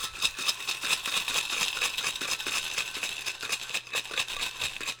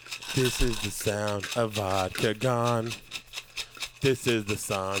 This is the sound of vodka gone. This is the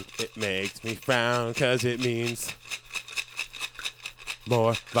song. It makes me frown because it means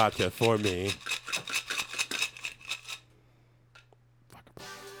more vodka for me.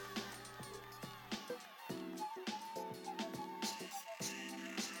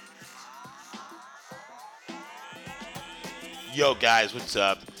 Yo, guys, what's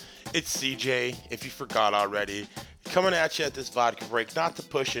up? It's CJ, if you forgot already. Coming at you at this vodka break, not to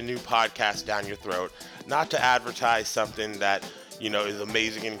push a new podcast down your throat, not to advertise something that, is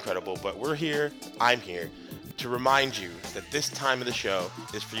amazing and incredible, but we're here, I'm here, to remind you that this time of the show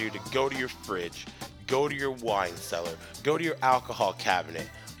is for you to go to your fridge, go to your wine cellar, go to your alcohol cabinet,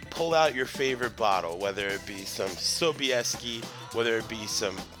 pull out your favorite bottle, whether it be some Sobieski, whether it be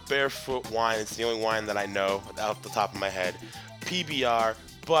some Barefoot wine, it's the only wine that I know off the top of my head, PBR,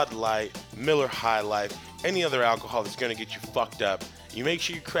 Bud Light, Miller High Life, any other alcohol that's going to get you fucked up. You make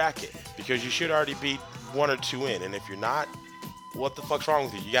sure you crack it, because you should already be 1 or 2 in, and if you're not, what the fuck's wrong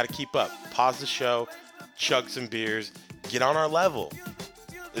with you? You got to keep up. Pause the show, chug some beers, get on our level,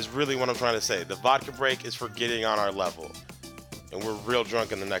 is really what I'm trying to say. The vodka break is for getting on our level, and we're real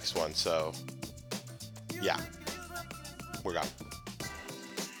drunk in the next one, so yeah, we're gone.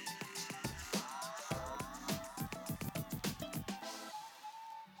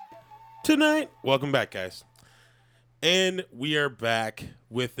 Tonight, welcome back, guys, and we are back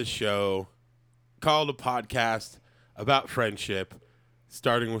with the show called a podcast about friendship,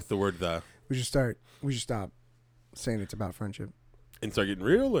 starting with the word "the." We should stop saying it's about friendship and start getting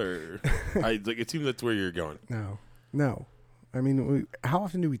real, or it seems that's where you're going. No. I mean, how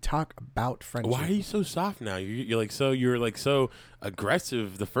often do we talk about friendship? Why are you so soft now? You were so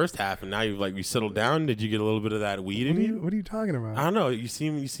aggressive the first half, and now you settled down. Did you get a little bit of that weed in you? What are you talking about? I don't know. You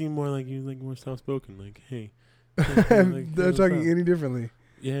seem more like more soft spoken. Like, hey, I'm not talking any differently.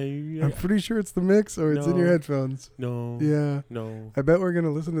 Yeah, I'm pretty sure it's the mix, or it's in your headphones. No. Yeah. No. I bet we're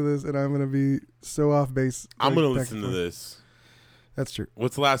gonna listen to this, and I'm gonna be so off base. I'm gonna listen to this. That's true.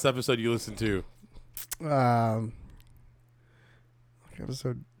 What's the last episode you listened to?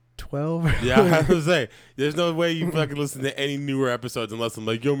 Episode 12. Yeah, I have to say, there's no way you fucking listen to any newer episodes unless I'm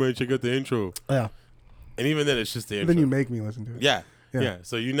like, yo, man, check out the intro. Yeah. And even then, it's just the intro. Then you make me listen to it. Yeah.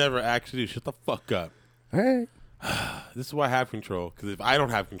 So you never actually shut the fuck up. All right. This is why I have control. Because if I don't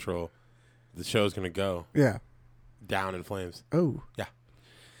have control, the show's going to go. Yeah. Down in flames. Oh. Yeah.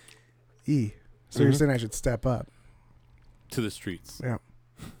 So you're saying I should step up? To the streets. Yeah.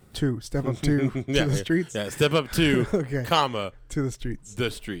 Step up to the streets? Yeah, step up to, okay. Comma. To the streets. The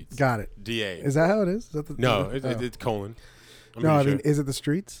streets. Got it. DA. Is that how it is? No, it's colon. I mean, is it the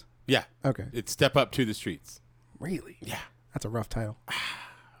streets? Yeah. Okay. It's step up to the streets. Really? Yeah. That's a rough title.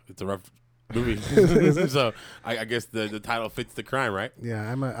 It's a rough movie. So I guess the title fits the crime, right? Yeah,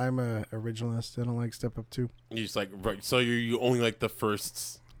 I'm a originalist. I don't like step up to. You just so you only like the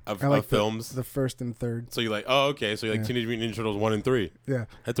firsts of films? The first and third. So you're like, oh, okay. So you like Teenage Mutant Ninja Turtles 1 and 3. Yeah.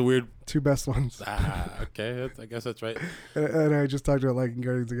 That's a weird. 2 best ones. Okay. I guess that's right. And I just talked about liking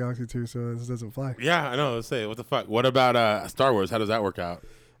Guardians of the Galaxy 2, so this doesn't fly. Yeah, I know. Let's say, what the fuck? What about Star Wars? How does that work out?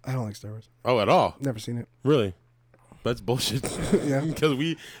 I don't like Star Wars. Oh, at all? Never seen it. Really? That's bullshit. Yeah. Because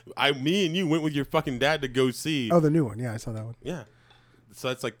me and you went with your fucking dad to go see. Oh, the new one. Yeah, I saw that one. Yeah. So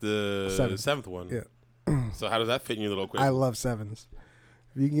that's like the 7th one. Yeah. So how does that fit in your little quiz? I love 7s.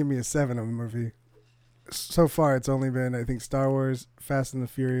 If you can give me a 7 of a movie. So far, it's only been, I think, Star Wars, Fast and the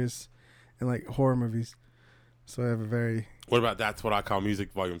Furious, and like horror movies. So I have a very... What about That's What I Call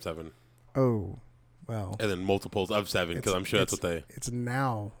Music, Volume 7? Oh, well... And then multiples of 7, because I'm sure that's what they... It's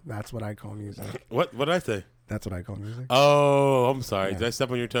now That's What I Call Music. What did I say? That's What I Call Music. Oh, I'm sorry. Yeah. Did I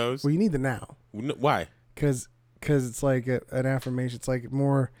step on your toes? Well, you need the now. Why? Because it's like an affirmation. It's like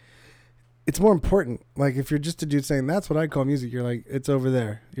more... It's more important. Like if you're just a dude saying that's what I call music, you're like, it's over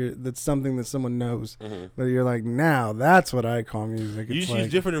there. That's something that someone knows. Mm-hmm. But you're like, now that's what I call music. You just use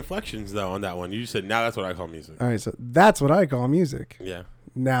different inflections though on that one. You just said now that's what I call music. All right, so that's what I call music. Yeah.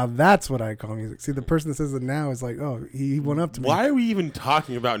 Now that's what I call music. See, the person that says it now is like, oh, he went up to me. Why are we even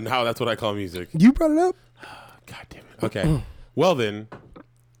talking about now that's what I call music? You brought it up. God damn it. Okay. Well then,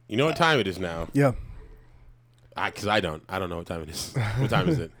 you know what time it is now. Yeah. Because I don't know what time it is. What time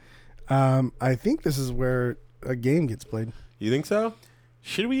is it? I think this is where a game gets played. You think so?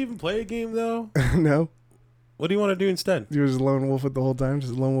 Should we even play a game though? No. What do you want to do instead? You were just lone wolf it the whole time,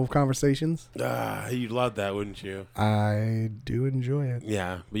 just lone wolf conversations. You'd love that, wouldn't you? I do enjoy it.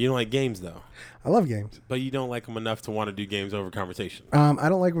 Yeah, but you don't like games though. I love games, but you don't like them enough to want to do games over conversation. I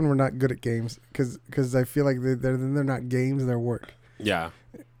don't like when we're not good at games because I feel like they're not games, they're work. Yeah.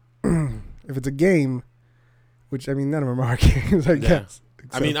 If it's a game, which I mean, none of them are games, I guess.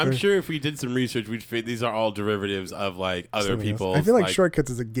 I mean, I'm sure if we did some research, we'd figure these are all derivatives of like other people. I feel like Shortcuts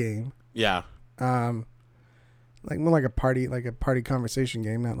is a game. Yeah. Like more like a party conversation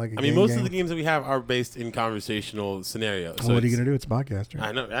game, not like a game. I mean, most of the games that we have are based in conversational scenarios. So what are you gonna do? It's a podcast, right?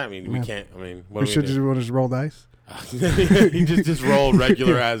 I know. I mean, we can't. I mean, what we should just want to roll dice. You just roll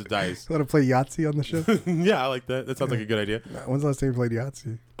regular ass dice. Want to play Yahtzee on the show? Yeah, I like that. That sounds like a good idea. When's the last time you played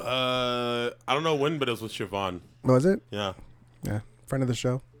Yahtzee? I don't know when, but it was with Siobhan. Was it? Yeah. Yeah. Friend of the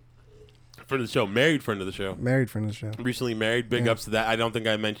show. Friend of the show. Married friend of the show. Married friend of the show. Recently married. Big ups to that. I don't think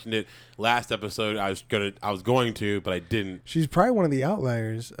I mentioned it last episode. I was going to, but I didn't. She's probably one of the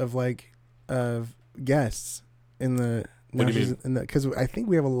outliers of guests in the. What do you mean? Because I think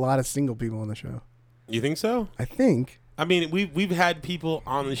we have a lot of single people on the show. You think so? I think. I mean, we've had people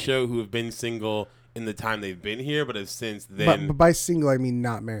on the show who have been single in the time they've been here, but have since then. But by single, I mean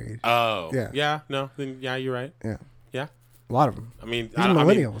not married. Oh. Yeah. Yeah. No. Then yeah, you're right. Yeah. Yeah. A lot of them. I mean,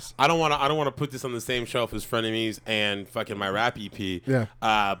 millennials. I don't want to put this on the same shelf as Frenemies and fucking my rap EP. Yeah.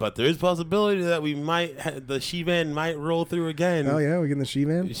 But there is possibility that we might the She-Van might roll through again. Oh yeah, we getting the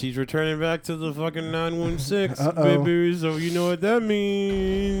She-Van. She's returning back to the fucking 916, baby. So you know what that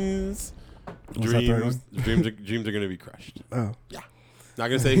means. Dreams are gonna be crushed. Oh yeah, not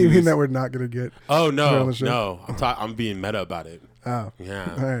gonna say. You mean that we're not gonna get? Oh no. I'm being meta about it. Oh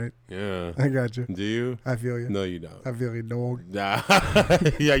yeah. All right. Yeah. I got you. Do you? I feel you. No, you don't. I feel you, dog. Nah.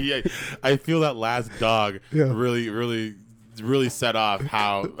 yeah. I feel that last dog really set off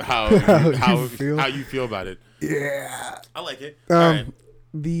how you feel about it. Yeah. I like it. All right.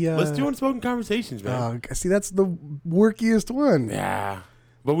 Let's do Unspoken Conversations, man. See, that's the workiest one. Yeah.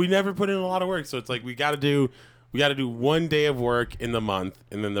 But we never put in a lot of work, so it's like we got to do 1 day of work in the month,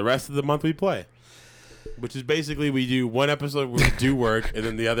 and then the rest of the month we play. Which is basically we do one episode where we do work, and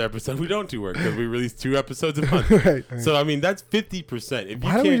then the other episode we don't do work because we release 2 episodes a month. Right. So I mean that's 50%.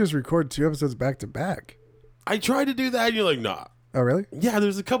 Why don't we just record 2 episodes back to back? I tried to do that, and you're like, nah. Oh really? Yeah.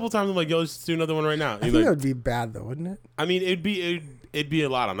 There's a couple times I'm like, yo, let's just do another one right now. I think that would be bad though, wouldn't it? I mean, it'd be a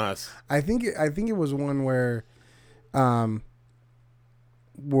lot on us. I think it was one where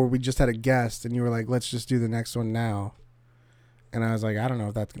we just had a guest, and you were like, let's just do the next one now. And I was like, I don't know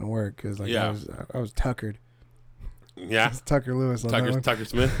if that's gonna work because I was tuckered. Yeah, it's Tucker Lewis. Tucker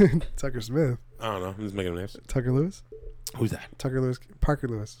Smith. Tucker Smith. I don't know. I'm just making names. Tucker Lewis. Who's that? Tucker Lewis. Parker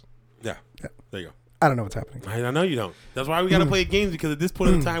Lewis. Yeah. There you go. I don't know what's happening. I know you don't. That's why we gotta play games because at this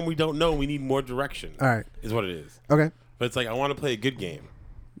point in the time we don't know. We need more direction. All right, is what it is. Okay. But it's like I want to play a good game.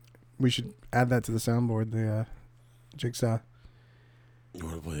 We should add that to the soundboard. The jigsaw. You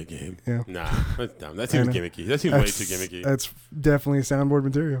want to play a game? Yeah. Nah, that's dumb. That seems gimmicky. That seems way too gimmicky. That's definitely soundboard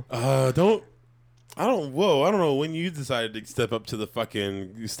material. I don't know when you decided to step up to the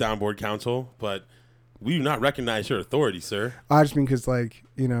fucking soundboard council, but we do not recognize your authority, sir. I just mean because, it's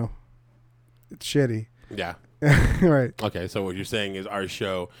shitty. Yeah. Right. Okay, so what you're saying is our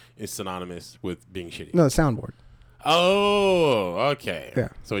show is synonymous with being shitty. No, the soundboard. Oh, okay. Yeah.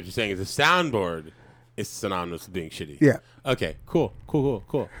 So what you're saying is the soundboard is synonymous with being shitty. Yeah. Okay. Cool,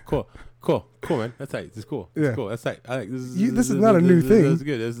 man. That's tight. It's cool. Yeah. It's cool. That's tight. I like this. This is not a new thing. That's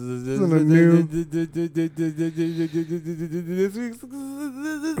good. This is a new. It's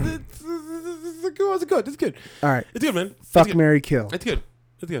good. It's good. All right. It's good, man. Fuck, marry, kill. It's good.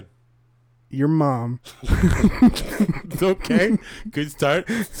 It's good. Your mom. It's okay. Good start.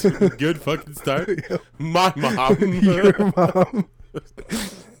 Good fucking start. Yep. My mom. Your mom.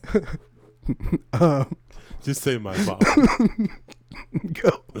 Just say my mom.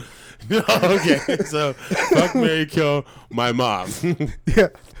 Go. No, okay. So, fuck, marry, kill my mom. Yeah.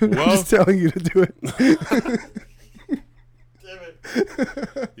 I'm just telling you to do it. Damn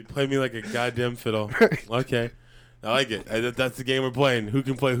it. You play me like a goddamn fiddle. Right. Okay. I like it. That's the game we're playing. Who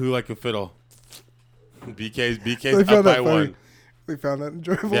can play who like a fiddle? BK's up by 1. They found that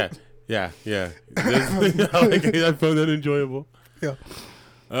enjoyable. Yeah. I found that enjoyable. Yeah.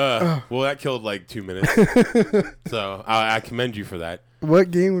 Well, that killed like 2 minutes. So I commend you for that. What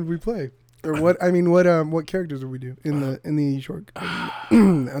game would we play? Or what? I mean, what characters would we do in the short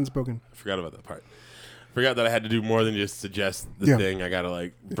Unspoken? I forgot about that part. Forgot that I had to do more than just suggest the thing. I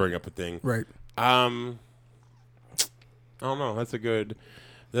gotta bring up a thing. Right. I don't know. That's a good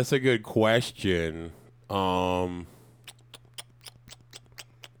question.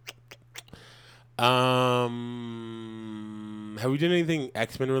 Have we done anything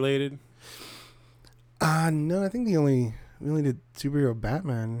X-Men related? No, I think we only did superhero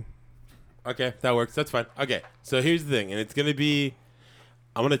Batman. Okay, that works. That's fine. Okay, so here's the thing, and it's gonna be,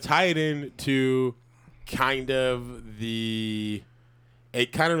 I'm gonna tie it in to kind of it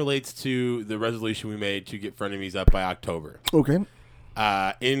kind of relates to the resolution we made to get Frenemies up by October. Okay.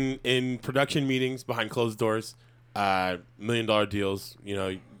 In production meetings behind closed doors, $1 million deals. You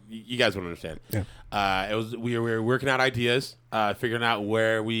know, you guys won't understand. Yeah. We were working out ideas, figuring out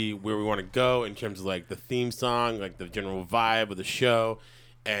where we want to go in terms of like the theme song, like the general vibe of the show,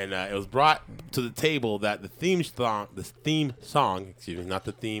 and it was brought to the table that the theme song, excuse me, not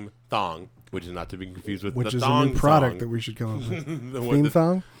the theme thong, which is not to be confused with which the is thong a new product song. that we should come up with. Theme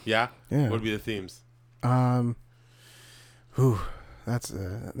thong. Yeah. Yeah. What would be the themes? That's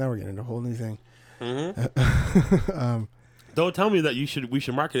now we're getting into a whole new thing. Mm-hmm. Don't tell me that we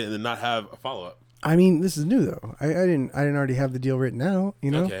should market it and then not have a follow up. I mean, this is new though. I didn't already have the deal written out. You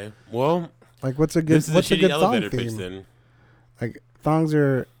know. Okay. Well, like what's a good thong theme? Then. Like thongs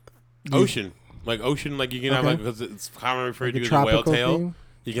are ocean, like you can have like, because it's commonly referred like to as a whale tail. Theme?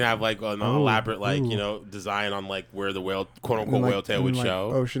 You can have like an elaborate design on like where the whale, quote unquote, whale tail would show.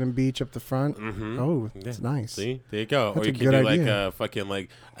 Ocean and beach up the front. Mm-hmm. Oh, it's nice. See, there you go. That's or you can do like idea. a fucking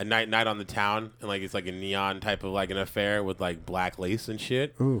like a night on the town, and like it's like a neon type of like an affair with like black lace and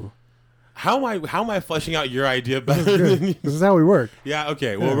shit. Ooh. How am I fleshing out your idea better than you? This is how we work. Yeah.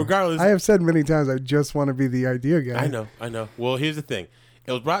 Okay. Well, regardless, I have said many times I just want to be the idea guy. I know. Well, here's the thing.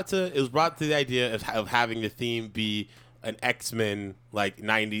 It was brought to the idea of having the theme be an X-Men like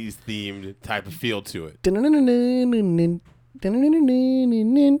 90s themed type of feel to it.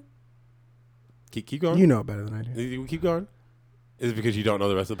 Keep going. You know it better than I do. Keep going. Is it because you don't know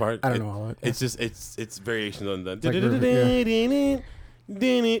the rest of the part? I don't know all of it. It's just it's variations on the. Yeah,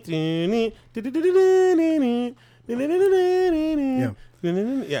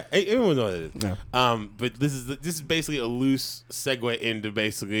 everyone knows what it is. Yeah. But this is basically a loose segue into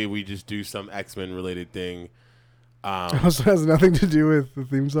basically we just do some X-Men related thing. Also has nothing to do with the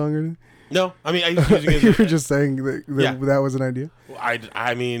theme song or anything? No, I mean, you were just saying that was an idea.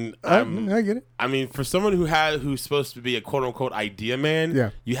 I mean, I get it. I mean, for someone who's supposed to be a quote unquote idea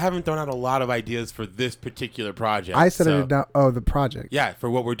man, you haven't thrown out a lot of ideas for this particular project. I said it down. Oh, the project. Yeah, for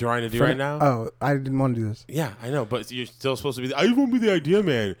what we're trying to do right now. Oh, I didn't want to do this. Yeah, I know, but you're still supposed to be. I just want to be the idea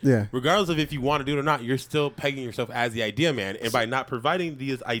man. Yeah. Regardless of if you want to do it or not, you're still pegging yourself as the idea man, and by not providing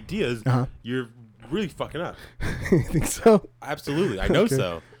these ideas, you're really fucking up. You think so? Absolutely, I know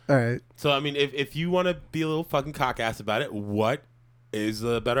so. All right. So, I mean, if you want to be a little fucking cock-ass about it, what is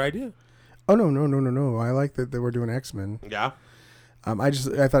a better idea? Oh, no. I like that we're doing X-Men. Yeah. I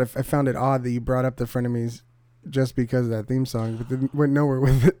found it odd that you brought up the Frenemies just because of that theme song, but then went nowhere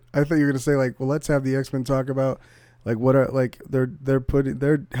with it. I thought you were going to say, like, well, let's have the X-Men talk about, like, what are, like, they're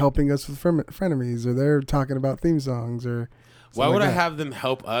helping us with Frenemies, or they're talking about theme songs, or why would I have them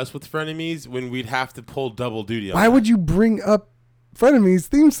help us with Frenemies when we'd have to pull double duty on Why would you bring up Frenemies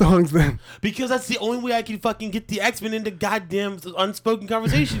theme songs then? Because that's the only way I can fucking get the X-Men into goddamn Unspoken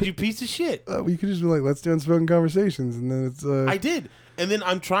Conversations, you piece of shit. You could just be like, let's do Unspoken Conversations, and then it's I did. And then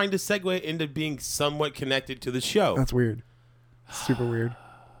I'm trying to segue into being somewhat connected to the show. That's weird. Super weird.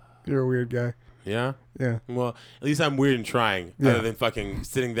 You're a weird guy. Yeah? Yeah. Well, at least I'm weird and trying, other than fucking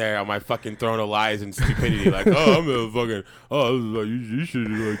sitting there on my fucking throne of lies and stupidity, like, oh, I'm gonna fucking, you should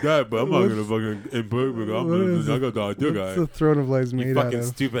do like that, but I'm not gonna fucking I got the idea guy. What's the throne of lies made out of? You fucking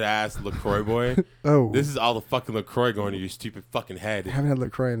stupid ass LaCroix boy. Oh. This is all the fucking LaCroix going to your stupid fucking head. I haven't had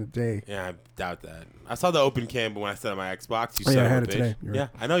LaCroix in a day. Yeah, I doubt that. I saw the open cam, but when I set up my Xbox, you I had it today. Yeah,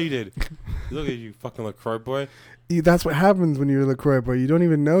 I know you did. Look at you, fucking LaCroix boy. That's what happens when you're a LaCroix boy. You don't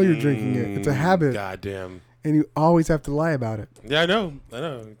even know you're drinking it. It's a habit. Goddamn. And you always have to lie about it. Yeah, I know.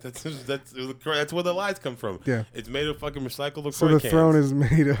 That's where the lies come from. Yeah. It's made of fucking recycled LaCroix So the cans. throne is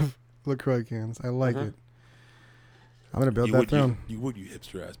made of LaCroix cans. I like it. I'm going to build that throne. You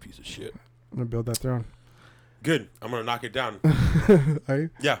hipster ass piece of shit. I'm going to build that throne. Good. I'm going to knock it down. Are you?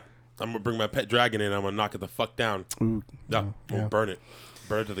 Yeah. I'm going to bring my pet dragon in. I'm going to knock it the fuck down. Ooh, No, we'll burn it.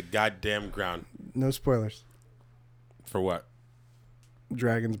 Burn it to the goddamn ground. No spoilers. For what?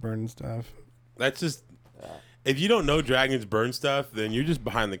 Dragons burning stuff. That's just... If you don't know dragons burn stuff, then you're just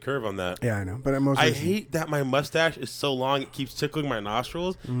behind the curve on that. Yeah, I know. But I hate that my mustache is so long it keeps tickling my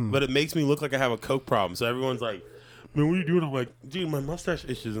nostrils, but it makes me look like I have a coke problem. So everyone's like, man, what are you doing? I'm like, dude, my mustache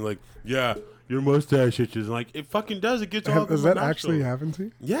itches. And like, yeah, your mustache itches. And like, it fucking does. It gets all Does that actually happen to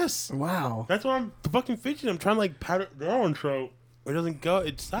you? Yes. Wow. That's why I'm fucking fidgeting. I'm trying to like pat it down so it doesn't go.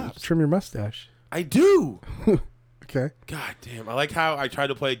 It stops. Trim your mustache. I do. Okay. God damn. I like how I tried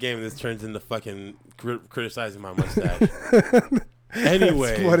to play a game and this turns into fucking criticizing my mustache.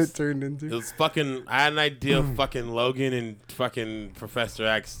 Anyways. That's what it turned into. It was fucking, I had an idea of fucking Logan and fucking Professor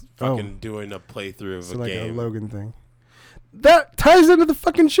X fucking doing a playthrough of a game. Like a Logan thing. That ties into the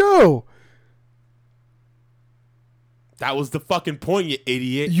fucking show. That was the fucking point, you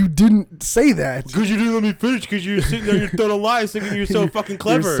idiot. You didn't say that. Because you didn't let me finish, because you're sitting there, you're throwing a lie, thinking you're so fucking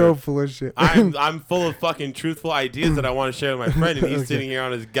clever. You're so full of shit. I'm full of fucking truthful ideas that I want to share with my friend, and he's sitting here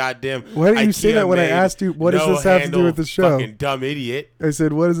on his goddamn Why didn't you say that when I asked you, what does this have to do with the show? Fucking dumb idiot. I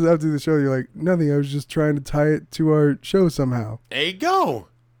said, what does it have to do with the show? You're like, nothing. I was just trying to tie it to our show somehow. There you go.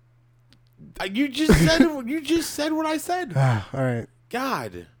 You just said what I said. All right.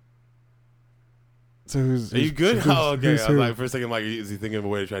 God. So who's Are you good? Okay. I was who? like, for a second, like, is he thinking of a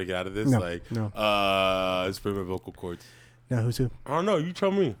way to try to get out of this? No, Like, no. Spray my vocal cords. No, who's who? I don't know. You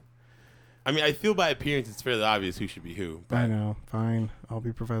tell me. I mean, I feel by appearance it's fairly obvious who should be who. But I know. Fine. I'll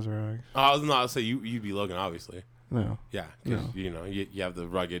be Professor X. I'll say you'd be Logan, obviously. No. Yeah, because No. you know you have the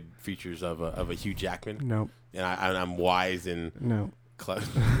rugged features of a Hugh Jackman. Nope. And I'm wise and No. clever.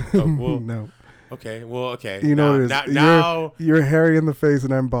 Oh, well, No. okay. Well, okay. You know what it is. Now you're hairy in the face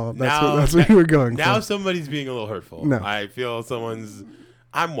and I'm bald. That's what you were going now for. somebody's being a little hurtful. No. I feel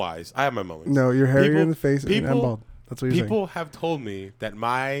I'm wise. I have my moments. No, you're hairy in the face and I'm bald. That's what you're saying. People have told me that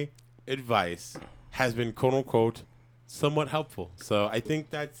my advice has been quote unquote somewhat helpful. So I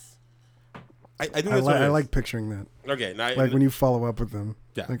think that's I think that's what it is. I like picturing that. Okay. Like when you follow up with them.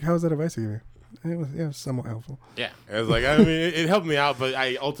 Yeah. Like, how was that advice you gave me? It was somewhat helpful. Yeah. It was like, I mean, it helped me out, but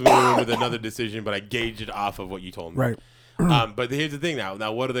I ultimately went with another decision, but I gauged it off of what you told me. Right. But here's the thing now.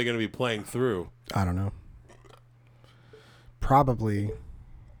 Now, what are they going to be playing through? I don't know. Probably.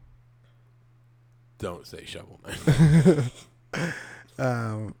 Don't say Shovel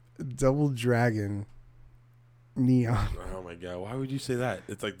Knight. Double Dragon Neon. Oh, my God. Why would you say that?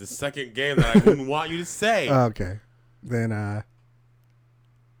 It's like the second game that I wouldn't want you to say. Okay. Then,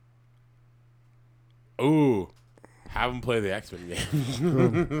 Ooh. Have them play the X-Men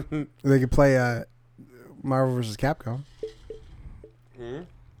game. they could play Marvel vs. Capcom. Mm-hmm.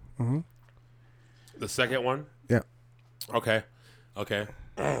 Mm-hmm. The second one? Yeah. Okay.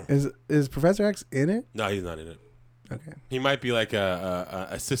 Is Professor X in it? No, he's not in it. Okay. He might be like a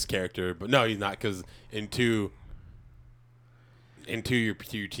assist character, but no, he's not, because in two your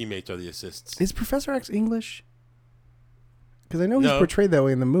teammates are the assists. Is Professor X English? Because I know he's No. portrayed that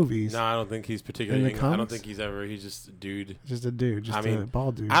way in the movies. No, I don't think he's particularly. In the I don't comics? think he's ever. He's just a dude. Just a dude. Just a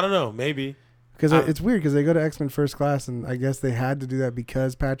bald dude. I don't know. Maybe. Because it's weird because they go to X-Men First Class, and I guess they had to do that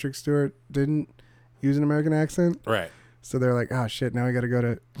because Patrick Stewart didn't use an American accent. Right. So they're like, oh shit, now we got to go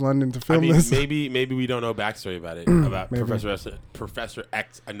to London to film I mean, this. maybe we don't know backstory about it about Maybe. Professor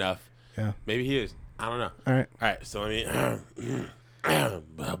X enough. Yeah. Maybe he is. I don't know. All right. All right. So let me.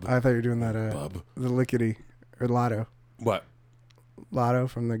 Bub. I thought you were doing that. Bub. The Lickety or Lotto. What? Lotto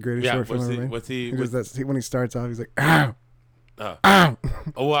from the Greatest Yeah. Short Film Ever Made. What's he? He does that when he starts off. He's like, ow. Oh. Ow.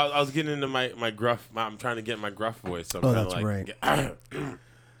 Oh, well, I was getting into my gruff. I'm trying to get my gruff voice. So I'm that's like, right. I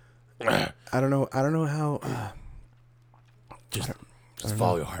don't know how. Just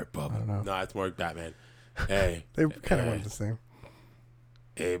follow your heart, bub. I don't know. No, it's more like Batman. Hey. They kind of went the same.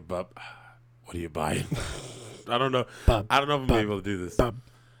 Hey, bub. What are you buying? I don't know. Bub, I don't know if I'm bub, able to do this. Bub.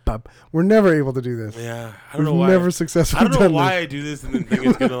 We're never able to do this. Yeah, I don't know We've why. never successfully I don't know done why this. I do this and then think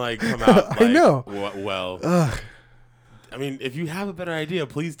it's gonna like come out. Like, I know. Well, Ugh. I mean, if you have a better idea,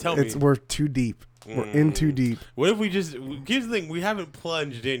 please tell me. We're too deep. We're in too deep. What if we just? Here's the thing: we haven't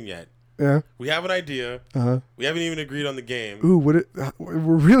plunged in yet. Yeah. We have an idea. We haven't even agreed on the game. Ooh, we're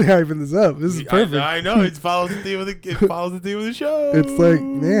really hyping this up. This is perfect. I know it follows the theme of the show. It's like,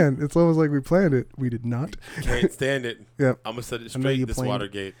 man, it's almost like we planned it. We did not. Can't stand it. Yep. I'm gonna set it I know straight. you This planned it.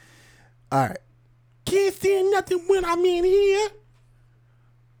 Watergate. All right. Can't stand nothing when I'm in here.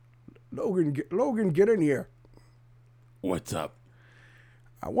 Logan, get in here. What's up?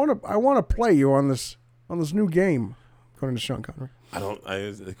 I want to play you on this new game. According to Sean Connery. I like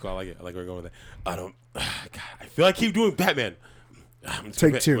it. I like where we're going with that. God, I feel like I keep doing Batman.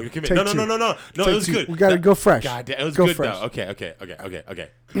 Take two. No. No, it was good. We got to go fresh. God damn, it was go good fresh. though. Okay.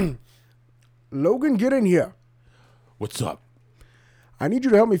 Logan, get in here. What's up? I need you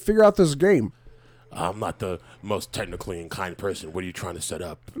to help me figure out this game. I'm not the most technically inclined person. What are you trying to set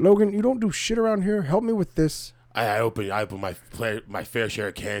up? Logan, you don't do shit around here. Help me with this. I open my fair share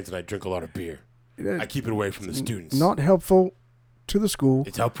of cans and I drink a lot of beer. I keep it away from the students. Not helpful to the school.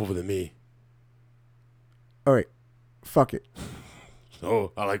 It's helpful to me. All right. Fuck it.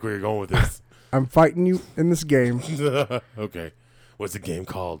 Oh, I like where you're going with this. I'm fighting you in this game. Okay. What's the game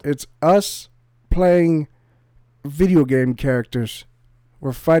called? It's us playing video game characters.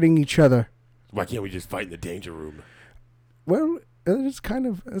 We're fighting each other. Why can't we just fight in the danger room? Well, that's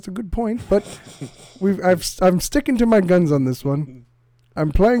a good point, but I'm sticking to my guns on this one.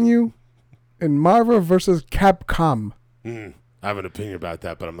 I'm playing you in Marvel versus Capcom. I have an opinion about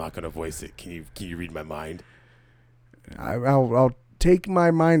that, but I'm not going to voice it. Can you read my mind? I'll take my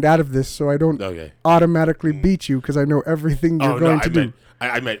mind out of this so I don't automatically beat you because I know everything you're going to do.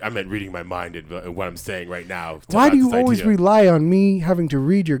 I meant reading my mind and what I'm saying right now. Why do you always rely on me having to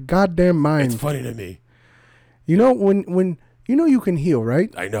read your goddamn mind? It's funny to me. You know when you can heal,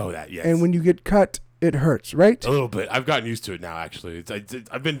 right? I know that, yes. And when you get cut, it hurts, right? A little bit. I've gotten used to it now. Actually,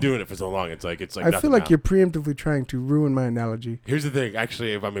 I've been doing it for so long. It's like I feel like you're preemptively trying to ruin my analogy. Here's the thing.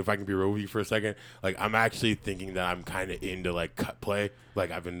 Actually, if I can be real with you for a second, like I'm actually thinking that I'm kind of into like cut play.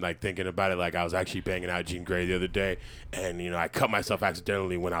 Like I've been like thinking about it. Like I was actually banging out Jean Grey the other day, and I cut myself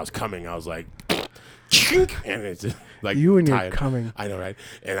accidentally when I was coming. I was like, chink, and it's just like you and tired. Your coming. I know, right?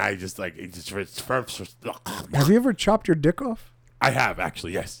 And I just like it just. Have you ever chopped your dick off? I have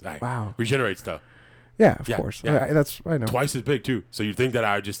actually. Yes. Wow. Regenerates though. Yeah, of course. Yeah. I know. Twice as big too. So you think that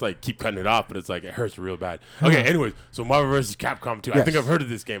I would just like keep cutting it off, but it's like it hurts real bad. Okay. Anyways, so Marvel vs. Capcom 2. Yes. I think I've heard of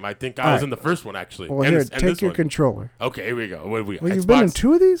this game. I think I was in the first one actually. Well, here, take your controller. Okay, here we go. What have we got? Well, you've been in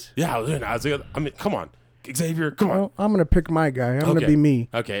 2 of these? Yeah, I mean, come on, Xavier, come on. I'm gonna pick my guy. I'm gonna be me.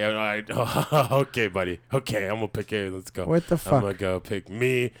 Okay, all right. Okay, buddy. Okay, I'm gonna pick A. Let's go. What the fuck? I'm gonna go pick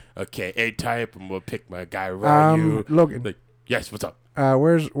me. Okay, A-type. I'm gonna pick my guy around you. Logan. Like, yes. What's up?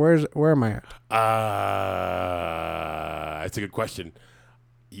 Where am I at? That's a good question.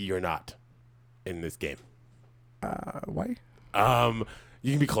 You're not in this game. Why?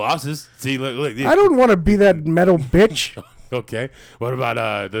 You can be Colossus. See, look. I don't want to be that metal bitch. Okay. What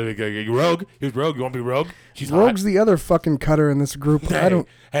about the Rogue? Here's Rogue. You want to be Rogue? She's Rogue's the other fucking cutter in this group.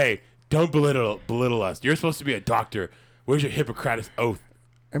 Hey, don't belittle us. You're supposed to be a doctor. Where's your Hippocratic oath?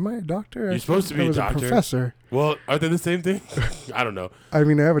 Am I a doctor? You're supposed to be a doctor. Professor. Well, are they the same thing? I don't know. I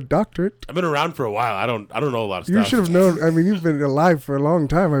mean, I have a doctorate. I've been around for a while. I don't know a lot of stuff. You should have known. I mean, you've been alive for a long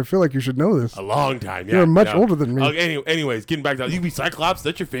time. I feel like you should know this. A long time, yeah. You're much older than me. Anyways, getting back to you can be Cyclops.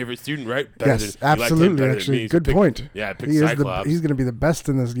 That's your favorite student, right? Yes, absolutely. Actually, good point. Yeah, pick Cyclops. He's going to be the best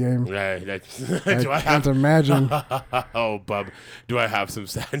in this game. Right. I can't imagine. Oh, bub. Do I have some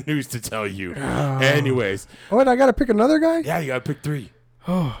sad news to tell you? Anyways. Oh, and I got to pick another guy? Yeah, you got to pick 3.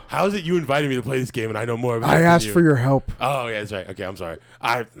 How is it you invited me to play this game and I know more about it? I asked for your help. Oh, yeah, that's right. Okay, I'm sorry.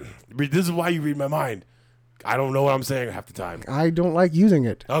 This is why you read my mind. I don't know what I'm saying half the time. I don't like using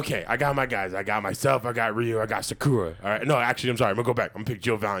it. Okay, I got my guys. I got myself. I got Ryu. I got Sakura. All right. No, actually, I'm sorry. I'm going to go back. I'm going to pick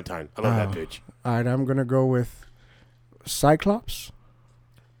Jill Valentine. I love that bitch. All right, I'm going to go with Cyclops.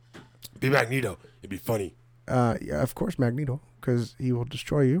 Be Magneto. It'd be funny. Yeah, of course, Magneto. Because he will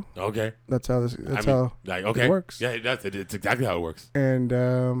destroy you. Okay. That's how it works. Yeah, it's exactly how it works.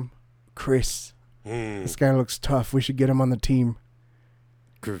 And Chris. This guy looks tough. We should get him on the team.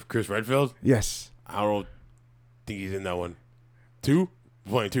 Chris Redfield? Yes. I don't think he's in that one. 2?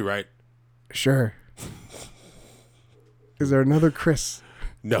 Only 2, right? Sure. Is there another Chris?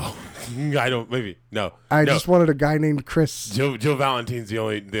 No. I don't. Maybe. No. I just wanted a guy named Chris. Jill Valentine's the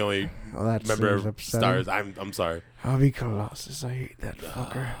only member of stars. I'm sorry. I'll be Colossus. I hate that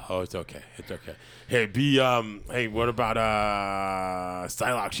fucker. Oh, it's okay. Hey, hey, what about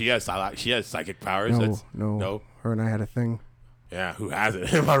Psylocke? She has psychic powers. No. Her and I had a thing. Yeah, who has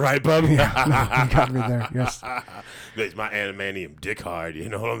it? Am I right, bub? Yeah, you got me there. Yes. It's my animanium dick hard. You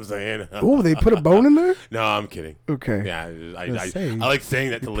know what I'm saying? Oh, they put a bone in there? No, I'm kidding. Okay. Yeah, I like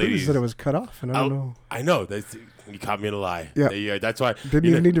saying that to ladies. That it was cut off, and I don't know. I know. You caught me in a lie. Yeah. That's why. Didn't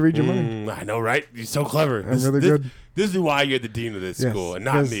even need to read your mind. I know, right? You're so clever. I'm really good. This is why you're the dean of this school, and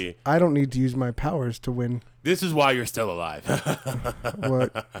not me. I don't need to use my powers to win. This is why you're still alive.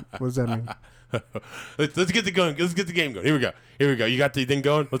 What does that mean? Let's get the game going. Here we go. You got the thing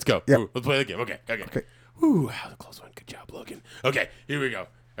going? Let's go. Yep. Let's play the game. Okay. Ooh, that was a close one. Good job, Logan. Okay, here we go.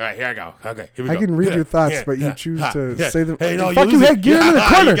 All right, here I go. Okay, here we go. I can read your thoughts, but you choose to say them. Hey, no, fuck you, head, get into the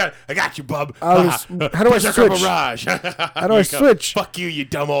corner. I got you, bub. How do I switch? How do I switch? Fuck you, you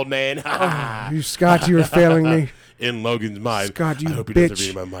dumb old man. You Scott, you are failing me. In Logan's mind. Scott, you bitch. I hope he doesn't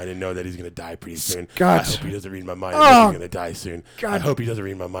read my mind and know that he's going to die pretty soon. Scott. I hope he doesn't read my mind and know he's going to die soon. God. I hope he doesn't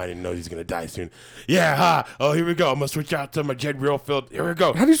read my mind and knows he's going to die soon. Yeah, Oh, here we go. I'm going to switch out to my Jed Realfield. Here we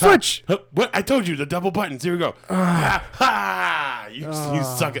go. How do you switch? What? I told you, the double buttons. Here we go. You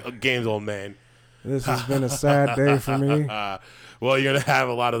suck at games, old man. This has been a sad day for me. Well, you're going to have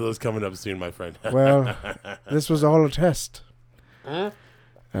a lot of those coming up soon, my friend. Well, this was all a test. I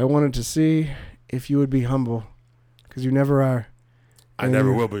wanted to see if you would be humble. Because you never are. I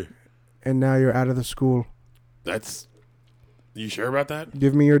never will be. And now you're out of the school. That's. You sure about that?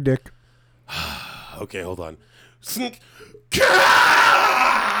 Give me your dick. Okay, hold on. Fucking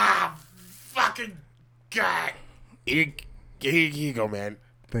God. Here you go, man.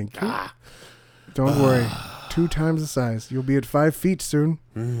 Thank you. Don't worry. 2 times the size. You'll be at 5 feet soon.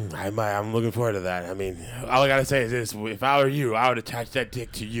 I'm looking forward to that. I mean, all I gotta say is this: if I were you, I would attach that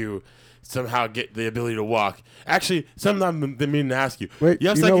dick to you. Somehow get the ability to walk. Actually, something I've been meaning to ask you. Wait,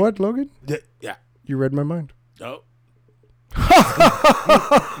 you know what, Logan? Yeah. You read my mind. Oh.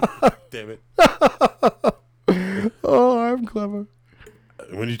 Damn it. Oh, I'm clever.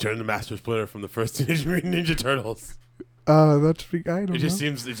 When you turn the Master Splinter from the first Teenage Mutant Ninja Turtles. That's I don't know. It just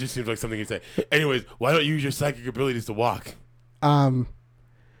seems like something you'd say. Anyways, why don't you use your psychic abilities to walk? Well.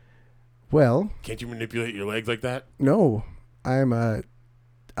 Can't you manipulate your legs like that? No. I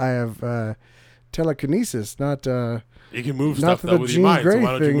have telekinesis, not you can move not stuff though, with your mind. Grey so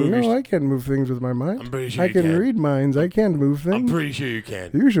why don't thing. you move No, I can move things with my mind. I'm pretty sure I can read minds. I can move things. I'm pretty sure you can.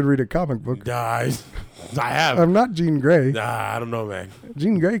 You should read a comic book. I have. I'm not Jean Grey. Nah, I don't know, man.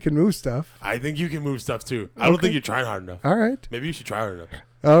 Jean Grey can move stuff. I think you can move stuff too. I don't think you're trying hard enough. All right. Maybe you should try hard enough.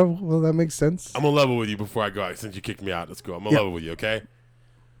 Oh, well, that makes sense. I'm gonna level with you before I go out. Since you kicked me out, let's go. I'm gonna level with you, okay?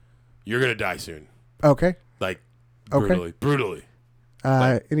 You're gonna die soon. Okay. Like brutally.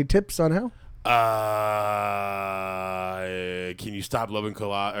 Any tips on how? Can you stop loving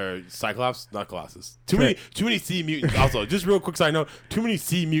Cyclops? Not Colossus. Too many C mutants. Also, just real quick side note: too many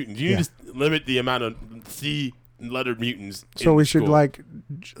C mutants. You need to limit the amount of C lettered mutants. So we should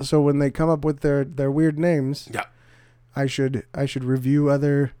so when they come up with their weird names, I should review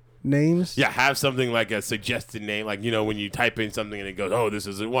other names. Yeah, have something like a suggested name, like when you type in something and it goes, oh, this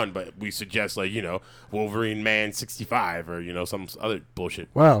isn't one, but we suggest Wolverine Man 65 or some other bullshit.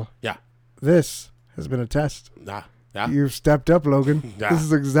 Wow. Yeah. This has been a test. Yeah. You've stepped up, Logan. This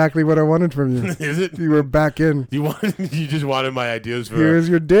is exactly what I wanted from you. Is it? You were back in. You just wanted my ideas for. Here's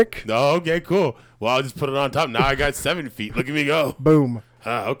your dick. No, okay, cool. Well, I'll just put it on top. Now I got 7 feet. Look at me go. Boom.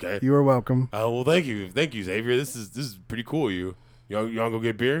 Okay. You are welcome. Oh, well, thank you, Xavier. This is pretty cool. You want to go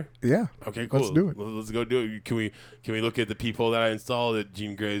get beer? Yeah. Okay, cool. Let's do it. Let's go do it. Can we look at the peephole that I installed at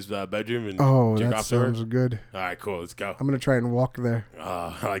Jean Grey's bedroom and check that sounds good. All right, cool. Let's go. I'm gonna try and walk there.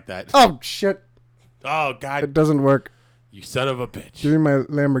 Oh, I like that. Oh shit. Oh God. It doesn't work. You son of a bitch. Give me my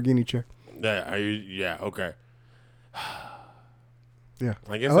Lamborghini check. Yeah. Are you? Yeah. Okay. Yeah.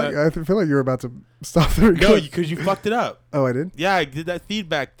 I guess I feel like you were about to stop the recording. No, because you fucked it up. Oh, I did? Yeah, I did that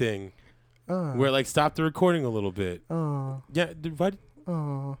feedback thing. Where it stopped the recording a little bit. Oh. Yeah. What?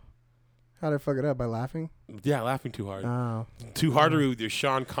 Oh. How'd I fuck it up? By laughing? Yeah, laughing too hard. Oh. Too hardery with your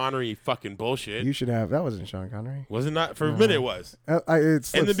Sean Connery fucking bullshit. You should have. That wasn't Sean Connery. Was it not? For a minute it was. It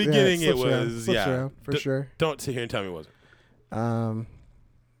slips, in the beginning it was. Around, around, for sure. Don't sit here and tell me it wasn't. I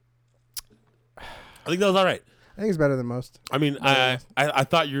think that was all right. I think it's better than most. I mean, I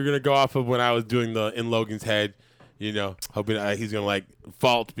thought you were going to go off of when I was doing the In Logan's Head, hoping he's going to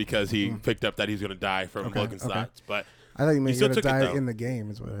fault because he picked up that he's going to die from Logan's thoughts. But I thought you meant going to die it, in the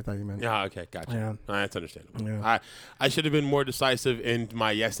game is what I thought you meant. Yeah, okay, gotcha. Yeah. That's understandable. Yeah. I should have been more decisive in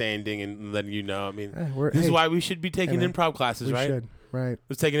my yes-anding and letting you know. I mean, this is why we should be taking improv classes, right? We should, right.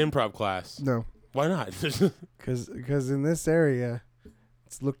 Let's take an improv class. No. Why not? Because in this area,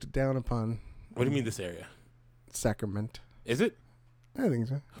 it's looked down upon. What do you mean this area? Sacrament. Is it? I think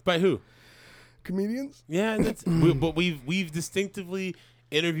so. By who? Comedians. Yeah, but we've distinctively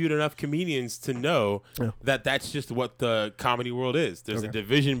interviewed enough comedians to know that that's just what the comedy world is. There's a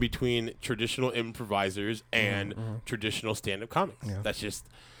division between traditional improvisers and traditional stand-up comics. Yeah. That's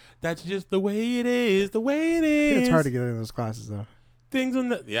just the way it is. The way it is. It's hard to get into those classes though. Things on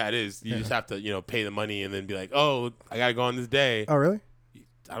the it is. You just have to pay the money and then be like, oh, I gotta go on this day. Oh really?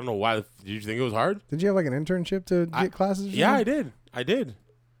 I don't know why. Did you think it was hard? Did you have an internship to get classes? Yeah, I did.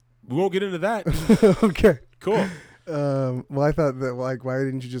 We won't get into that. Okay. Cool. Well, I thought that why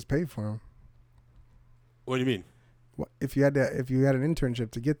didn't you just pay for them? What do you mean? If you had an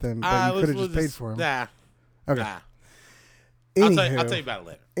internship to get them, but you could have just paid for them. Nah. Okay. Nah. Anywho, I'll tell you about it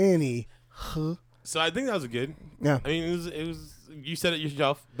later. So I think that was good. Yeah. I mean, it was. You said it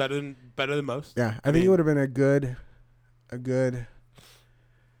yourself. Better than most. Yeah, I think it would have been a good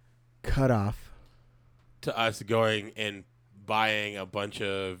cutoff to us going and buying a bunch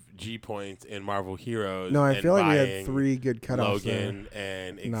of G points in Marvel Heroes. No, I feel like we had 3 good cutoffs. Logan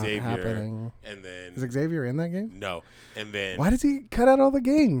and Xavier, happening. And then is Xavier in that game? No, and then why does he cut out all the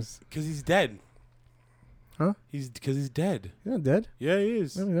games? Because he's dead. Huh? Because he's dead. He's not dead. Yeah, he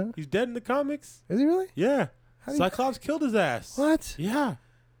is. No, he's not. He's dead in the comics. Is he really? Yeah. Cyclops killed his ass. What? Yeah.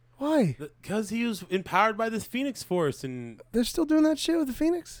 Why? Because he was empowered by this Phoenix Force, and they're still doing that shit with the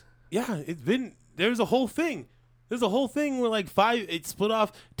Phoenix. Yeah, it's been there's a whole thing. There's a whole thing where like it split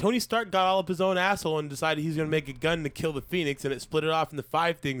off. Tony Stark got all up his own asshole and decided he's gonna make a gun to kill the Phoenix, and it split it off into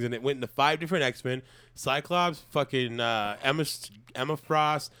 5 things, and it went into 5 different X-Men: Cyclops, fucking Emma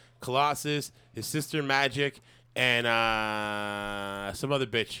Frost, Colossus, his sister Magic, and some other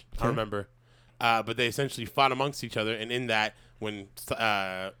bitch. I don't remember. But they essentially fought amongst each other, and in that, when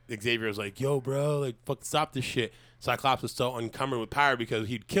Xavier was like, "Yo, bro, like fuck, stop this shit," Cyclops was so encumbered with power because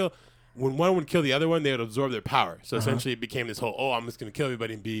he'd kill. When one would kill the other one, they would absorb their power. So essentially, it became this whole, I'm just gonna kill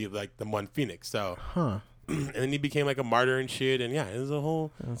everybody and be like the one Phoenix. So, and then he became like a martyr and shit. And yeah, it was a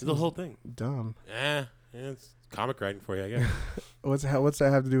whole thing. Dumb. Yeah, it's comic writing for you, I guess. What's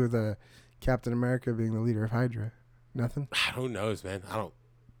that have to do with Captain America being the leader of Hydra? Nothing. Who knows, man? I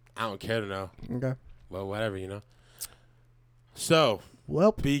don't care to know. Okay. Well, whatever, you know. So,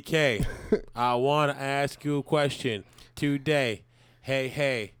 well, BK, I want to ask you a question today.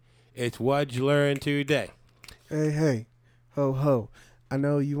 Hey. It's what you learned today. Hey, ho, ho. I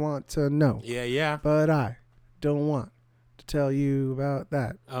know you want to know. Yeah. But I don't want to tell you about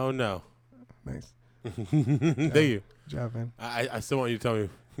that. Oh, no. Nice. Thank you. Good job, man. I still want you to tell me.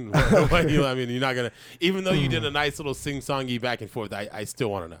 I mean, you're not going to. Even though you did a nice little sing-songy back and forth, I still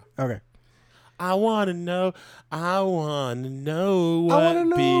want to know. Okay. I want to know what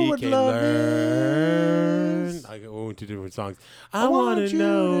BK learned. I got 2 different songs. I want to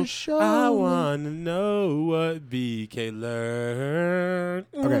know what BK learned.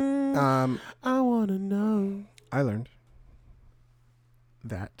 Okay. I want to know. I learned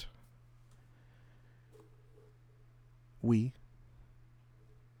that we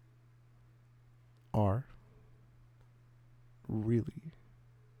are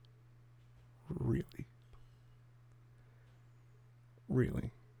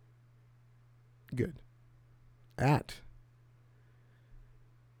really good at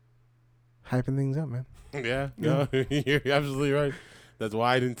hyping things up, man. Yeah, no, you're absolutely right. That's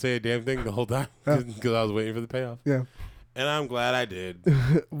why I didn't say a damn thing the whole time, because I was waiting for the payoff. Yeah, and I'm glad I did.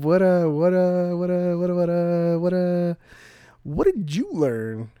 What did you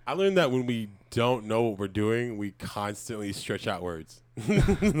learn? I learned that when we don't know what we're doing, we constantly stretch out words.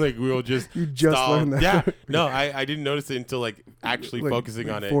 Like we'll just learned that. Yeah, no, I didn't notice it until like actually focusing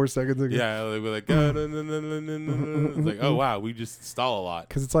on it 4 seconds ago. Yeah, like, we're like it's like, oh wow, we just stall a lot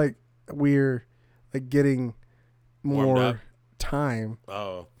because it's like we're like getting more time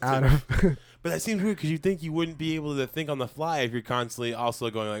out of. But that seems weird because you think you wouldn't be able to think on the fly if you're constantly also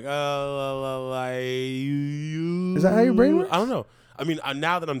going like, Is that how your brain works? I don't know. I mean,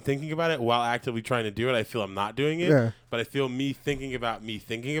 now that I'm thinking about it while actively trying to do it, I feel I'm not doing it. Yeah. But I feel me thinking about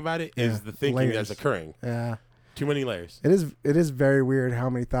it is the thinking that's occurring. Yeah. Too many layers. It is very weird how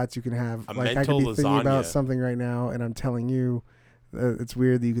many thoughts you can have. Like I could be thinking about something right now, and I'm telling you, it's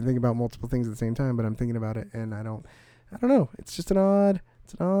weird that you can think about multiple things at the same time. But I'm thinking about it, and I don't know. It's just an odd.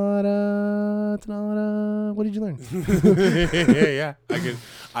 What did you learn? Yeah.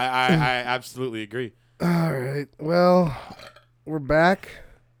 I absolutely agree. All right. Well, we're back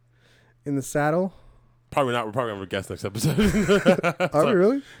in the saddle. Probably not. We're probably gonna have a guest next episode. Are we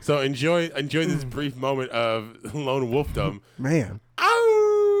really? So enjoy this brief moment of lone wolfdom. Man.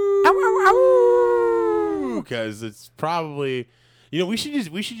 Because it's probably, we should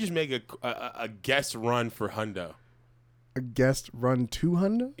just make a guest run for Hundo. A guest run to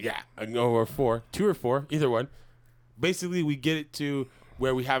Hundo? Yeah, or 4, 2 or 4, either one. Basically, we get it to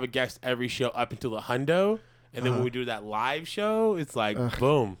where we have a guest every show up until the Hundo. And then when we do that live show, it's like,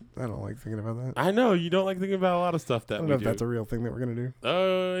 boom. I don't like thinking about that. I know. You don't like thinking about a lot of stuff that we do. I don't know if that's a real thing that we're going to do.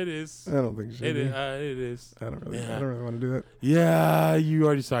 Oh, it is. I don't think it should be. It is. I don't really want to do that. Yeah, you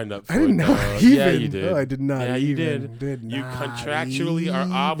already signed up for I did it. not even. Yeah, you did. No, I did not Yeah, you even. did. You contractually are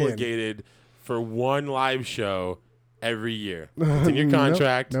obligated for one live show every year. It's in your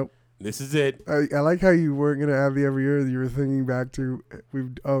contract. Nope. This is it. I like how you weren't going to have the every year. You were thinking back to,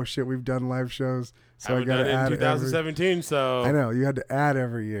 we've done live shows. So I got to add in 2017, so. I know. You had to add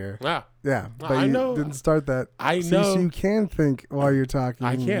every year. Yeah. Yeah. But you didn't start that. I know. So you can think while you're talking.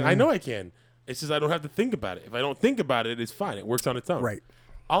 I can. Yeah. I know I can. It's just I don't have to think about it. If I don't think about it, it's fine. It works on its own. Right.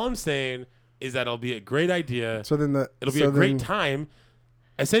 All I'm saying is that it'll be a great idea. So then it'll be a great time.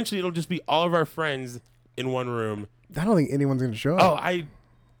 Essentially, it'll just be all of our friends in one room. I don't think anyone's going to show up.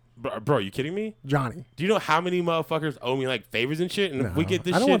 Bro, you kidding me? Johnny. Do you know how many motherfuckers owe me like favors and shit? And if we get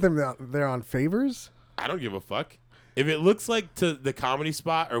this shit. I don't want them there on favors. I don't give a fuck. If it looks like to the comedy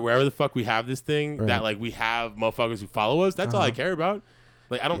spot or wherever the fuck we have this thing that like we have motherfuckers who follow us, that's all I care about.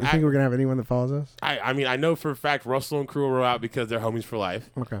 Like I don't think we're gonna have anyone that follows us? I mean I know for a fact Russell and crew will roll out because they're homies for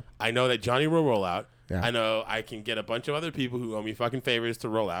life. Okay. I know that Johnny will roll out. Yeah. I know I can get a bunch of other people who owe me fucking favors to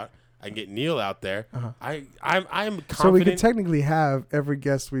roll out. I can get Neil out there. I'm confident. So we could technically have every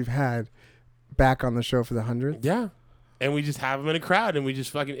guest we've had back on the show for the 100th. Yeah, and we just have them in a crowd, and we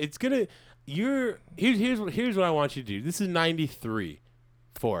just fucking. It's gonna. Here's what I want you to do. This is 93,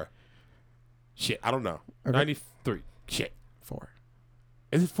 4. Shit, I don't know. Okay. 93. Shit, 4.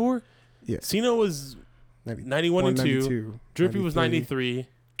 Is it 4? Yeah. Cena was 91 and 2. Drippy was 93.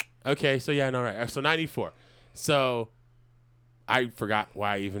 Okay, so yeah, no, right. So 94. So I forgot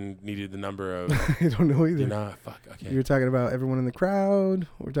why I even needed the number of. I don't know either. You know, fuck. Okay. You're talking about everyone in the crowd.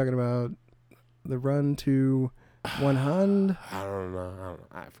 We're talking about the run to 100. I don't know.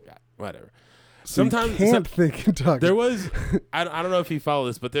 I forgot. Whatever. So sometimes you can't think and talk. There was. I don't know if you follow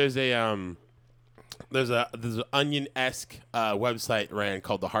this, but there's an Onion-esque website ran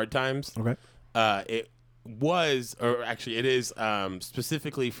called The Hard Times. Okay. It is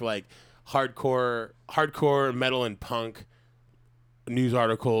specifically for like hardcore metal and punk news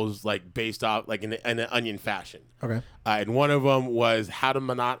articles, like based off like in an Onion fashion. Okay. And one of them was how to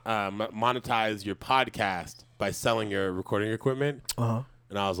monetize your podcast by selling your recording equipment. And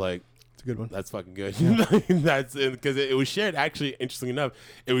I was like, it's a good one. That's fucking good. Yeah. That's because it was shared. Actually, interestingly enough,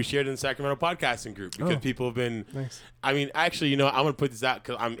 it was shared in the Sacramento podcasting group because people have been. Nice. I mean, actually, I'm gonna put this out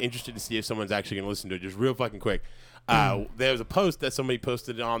because I'm interested to see if someone's actually gonna listen to it. Just real fucking quick. There was a post that somebody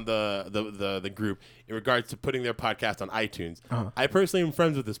posted on the group in regards to putting their podcast on iTunes. I personally am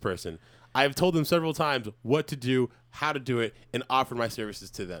friends with this person. I've told them several times what to do, how to do it, and offered my services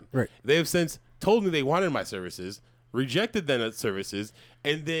to them. Right. They have since told me they wanted my services, rejected them as services,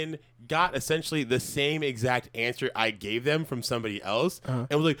 and then got essentially the same exact answer I gave them from somebody else, and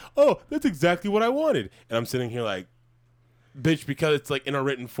was like, "Oh, that's exactly what I wanted." And I'm sitting here like, "Bitch," because it's like in a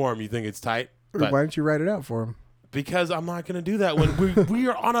written form, you think it's tight. But why don't you write it out for them? Because I'm not gonna do that when we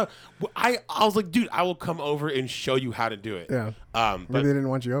are on a. I was like, dude, I will come over and show you how to do it. Yeah. Maybe they didn't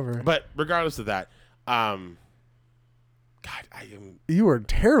want you over. But regardless of that, God, I am. You are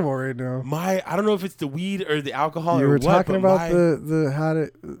terrible right now. I don't know if it's the weed or the alcohol. You or were what, talking about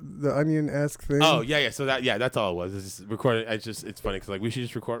the Onion-esque thing. Oh yeah. So that's all it was. It's just recording. It's funny because like we should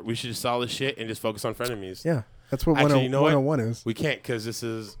just record. We should just solve this shit and just focus on frenemies. Yeah, that's what 101 is. We can't because this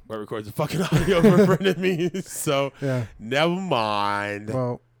is what records the fucking audio for frenemies. So yeah, never mind.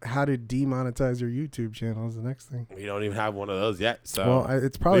 Well, how to demonetize your YouTube channel is the next thing. We don't even have one of those yet. So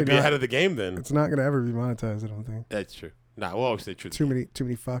it's probably we'd be ahead of the game then. It's not gonna ever be monetized. I don't think. That's true. Nah, we'll always say truth. Too many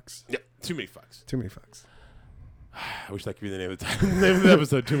fucks. Yeah, too many fucks. Too many fucks. I wish that could be the name of the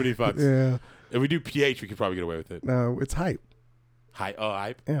episode. Too many fucks. Yeah. If we do PH, we could probably get away with it. No, it's hype. Hype? Oh,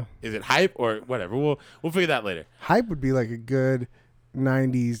 hype. Yeah. Is it hype or whatever? We'll figure that later. Hype would be like a good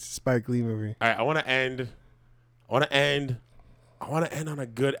 '90s Spike Lee movie. All right, I want to end on a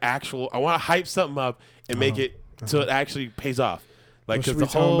good actual. I want to hype something up and make it so it actually pays off. Like, should we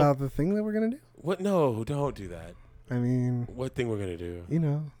talk about the thing that we're gonna do? What? No, don't do that. I mean, what thing we're gonna do? You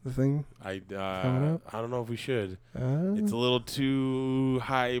know, the thing. I don't know if we should. It's a little too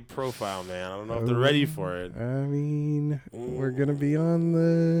high profile, man. I don't know if they're ready for it. I mean, we're gonna be on the.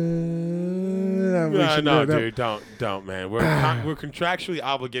 No, dude, don't, man. We're contractually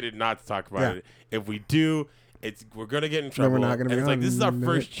obligated not to talk about it. If we do, we're gonna get in trouble. Then we're not gonna be and it's on like this is our minutes.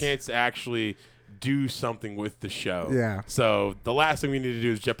 first chance to actually do something with the show. Yeah. So the last thing we need to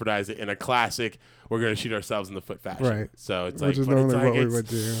do is jeopardize it in a classic. We're gonna shoot ourselves in the foot fashion. Right. So it's which like, is normally what we would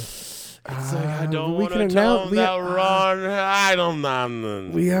do. It's like I don't want to tell them that wrong. I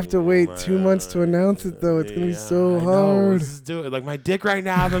don't. We have to wait 2 months to announce it, though. It's gonna be so hard. Let's just do it. Like my dick right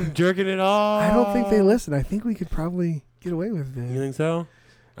now, I'm jerking it off. I don't think they listen. I think we could probably get away with it. You think so?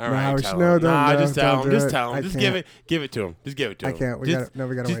 All right, just tell him. Just tell him. Just give it to him. Just give it to him. I can't. We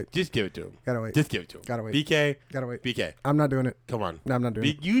gotta wait. Just give it to him. Gotta wait. Just give it to him. Gotta wait. BK. Gotta wait. BK. I'm not doing it. Come on. No, I'm not doing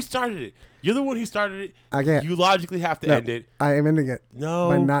it. You started it. You're the one who started it. I can't. You logically have to end it. I am ending it. No.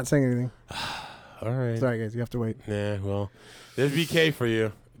 By not saying anything. All right. Sorry, guys. You have to wait. Yeah, well, there's BK for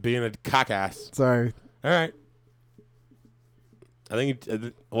you, being a cock ass. Sorry. All right. I think,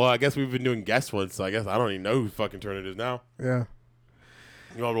 I guess we've been doing guest ones, so I guess I don't even know whose fucking turn it is now. Yeah.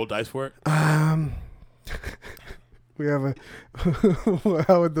 You want to roll dice for it? We have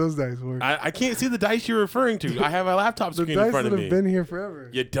how would those dice work? I can't see the dice you're referring to. I have a laptop screen in front of me. The dice that have been here forever.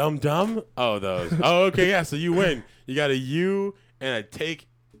 You dumb? Oh, those. Oh, okay, yeah, so you win. You got a U and a take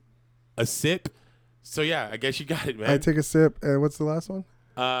a sip. So, yeah, I guess you got it, man. I take a sip. And what's the last one?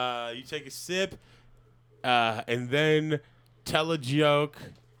 You take a sip and then tell a joke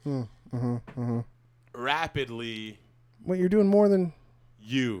rapidly. Wait, you're doing more than...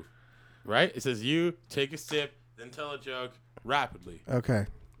 You, right? It says you, take a sip, then tell a joke rapidly. Okay.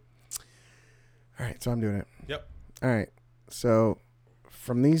 All right, so I'm doing it. Yep. All right. So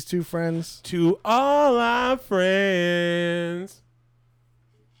from these two friends to all our friends.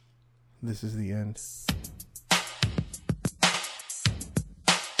 This is the end.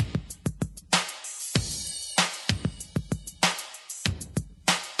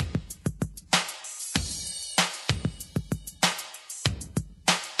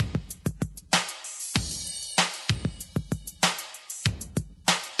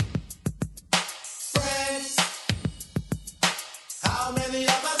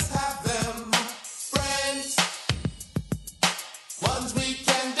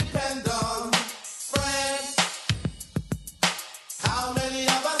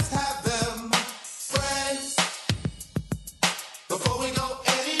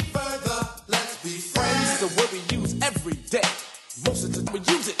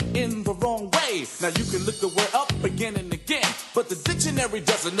 Now you can look the word up again and again, but the dictionary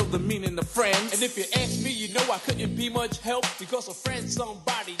doesn't know the meaning of friends. And if you ask me, you know I couldn't be much help, because a friend's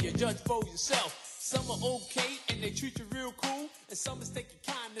somebody you judge for yourself. Some are okay and they treat you real cool, and some mistake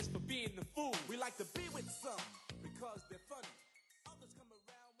your kindness for being the fool. We like to be with some because they're funny. Others come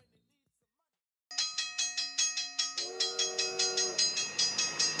around when they need some money.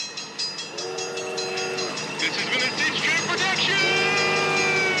 This has been a Deep Stream production.